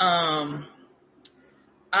 I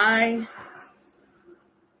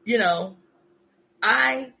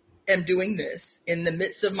am doing this in the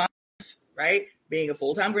midst of my life, right? Being a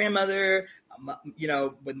full-time grandmother,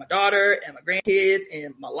 with my daughter and my grandkids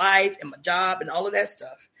and my life and my job and all of that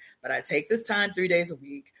stuff. But I take this time 3 days a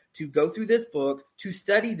week to go through this book, to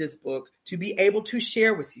study this book, to be able to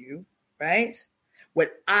share with you, right?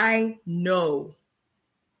 What I know,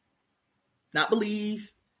 not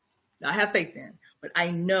believe, not have faith in, but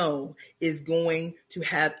I know is going to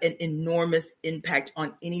have an enormous impact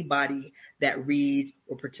on anybody that reads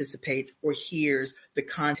or participates or hears the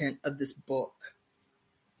content of this book.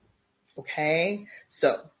 Okay?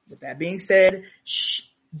 So with that being said,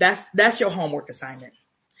 that's your homework assignment,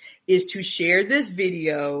 is to share this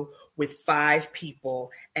video with 5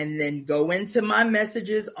 people, and then go into my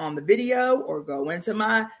messages on the video, or go into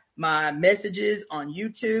my messages on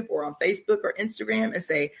YouTube or on Facebook or Instagram and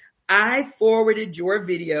say, I forwarded your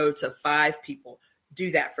video to 5 people.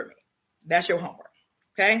 Do that for me. That's your homework.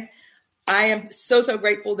 Okay? I am so, so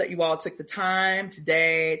grateful that you all took the time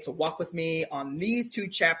today to walk with me on these 2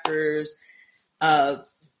 chapters. The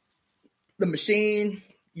Machine,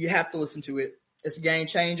 you have to listen to it. It's a game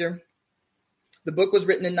changer. The book was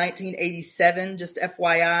written in 1987, just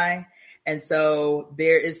FYI. And so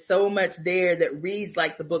there is so much there that reads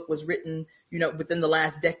like the book was written, within the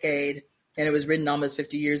last decade, and it was written almost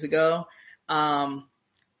 50 years ago.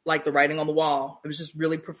 Like the writing on the wall. It was just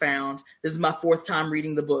really profound. This is my 4th time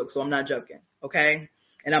reading the book, so I'm not joking. Okay.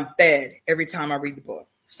 And I'm fed every time I read the book.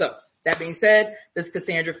 So that being said, this is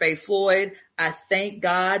Cassandra Faye Floyd. I thank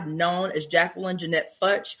God, known as Jacqueline Jeanette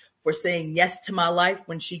Futch, for saying yes to my life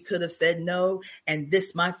when she could have said no. And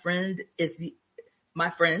this, my friends,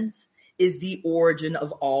 is the origin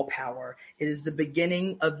of all power. It is the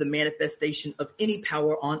beginning of the manifestation of any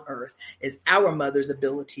power on earth, is our mother's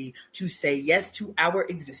ability to say yes to our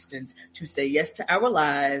existence, to say yes to our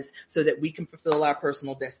lives so that we can fulfill our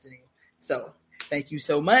personal destiny. So thank you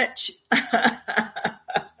so much.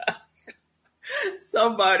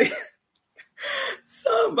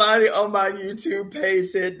 Somebody on my YouTube page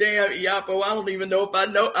said, damn, Iapo, I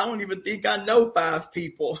don't even think I know 5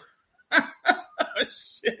 people. Oh,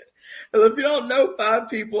 shit. Well, if you don't know 5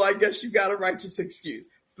 people, I guess you got a righteous excuse.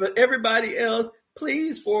 But everybody else,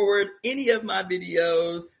 please forward any of my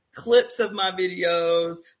videos, clips of my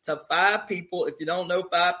videos to 5 people. If you don't know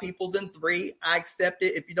 5 people, then 3. I accept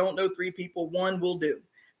it. If you don't know 3 people, 1 will do.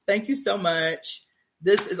 Thank you so much.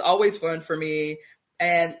 This is always fun for me.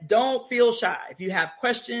 And don't feel shy. If you have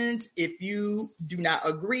questions, if you do not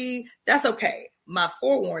agree, that's okay. My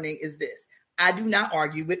forewarning is this. I do not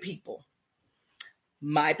argue with people.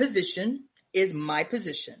 My position is my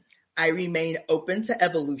position. I remain open to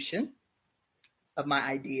evolution of my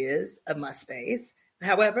ideas, of my space.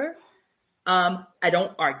 However, I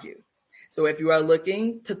don't argue. So if you are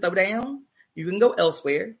looking to throw down, you can go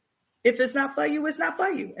elsewhere. If it's not for you, it's not for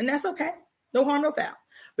you. And that's okay. No harm, no foul.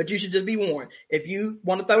 But you should just be warned. If you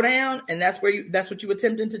want to throw down and that's what you're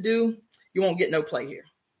attempting to do, you won't get no play here.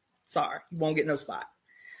 Sorry, you won't get no spot.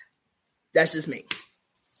 That's just me.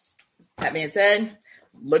 That being said,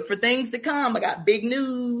 look for things to come. I got big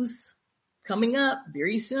news coming up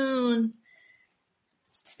very soon.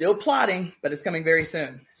 Still plotting, but it's coming very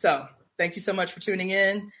soon. So thank you so much for tuning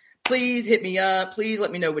in. Please hit me up. Please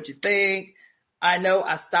let me know what you think. I know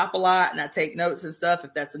I stop a lot and I take notes and stuff.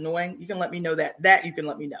 If that's annoying, you can let me know that you can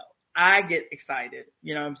let me know. I get excited.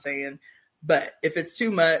 You know what I'm saying? But if it's too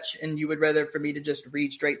much and you would rather for me to just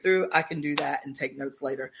read straight through, I can do that and take notes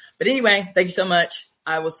later. But anyway, thank you so much.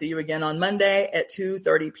 I will see you again on Monday at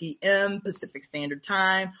 2:30 p.m. Pacific Standard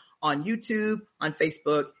Time on YouTube, on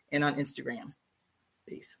Facebook, and on Instagram.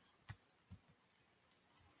 Peace.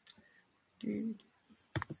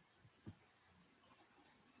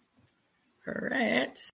 All right.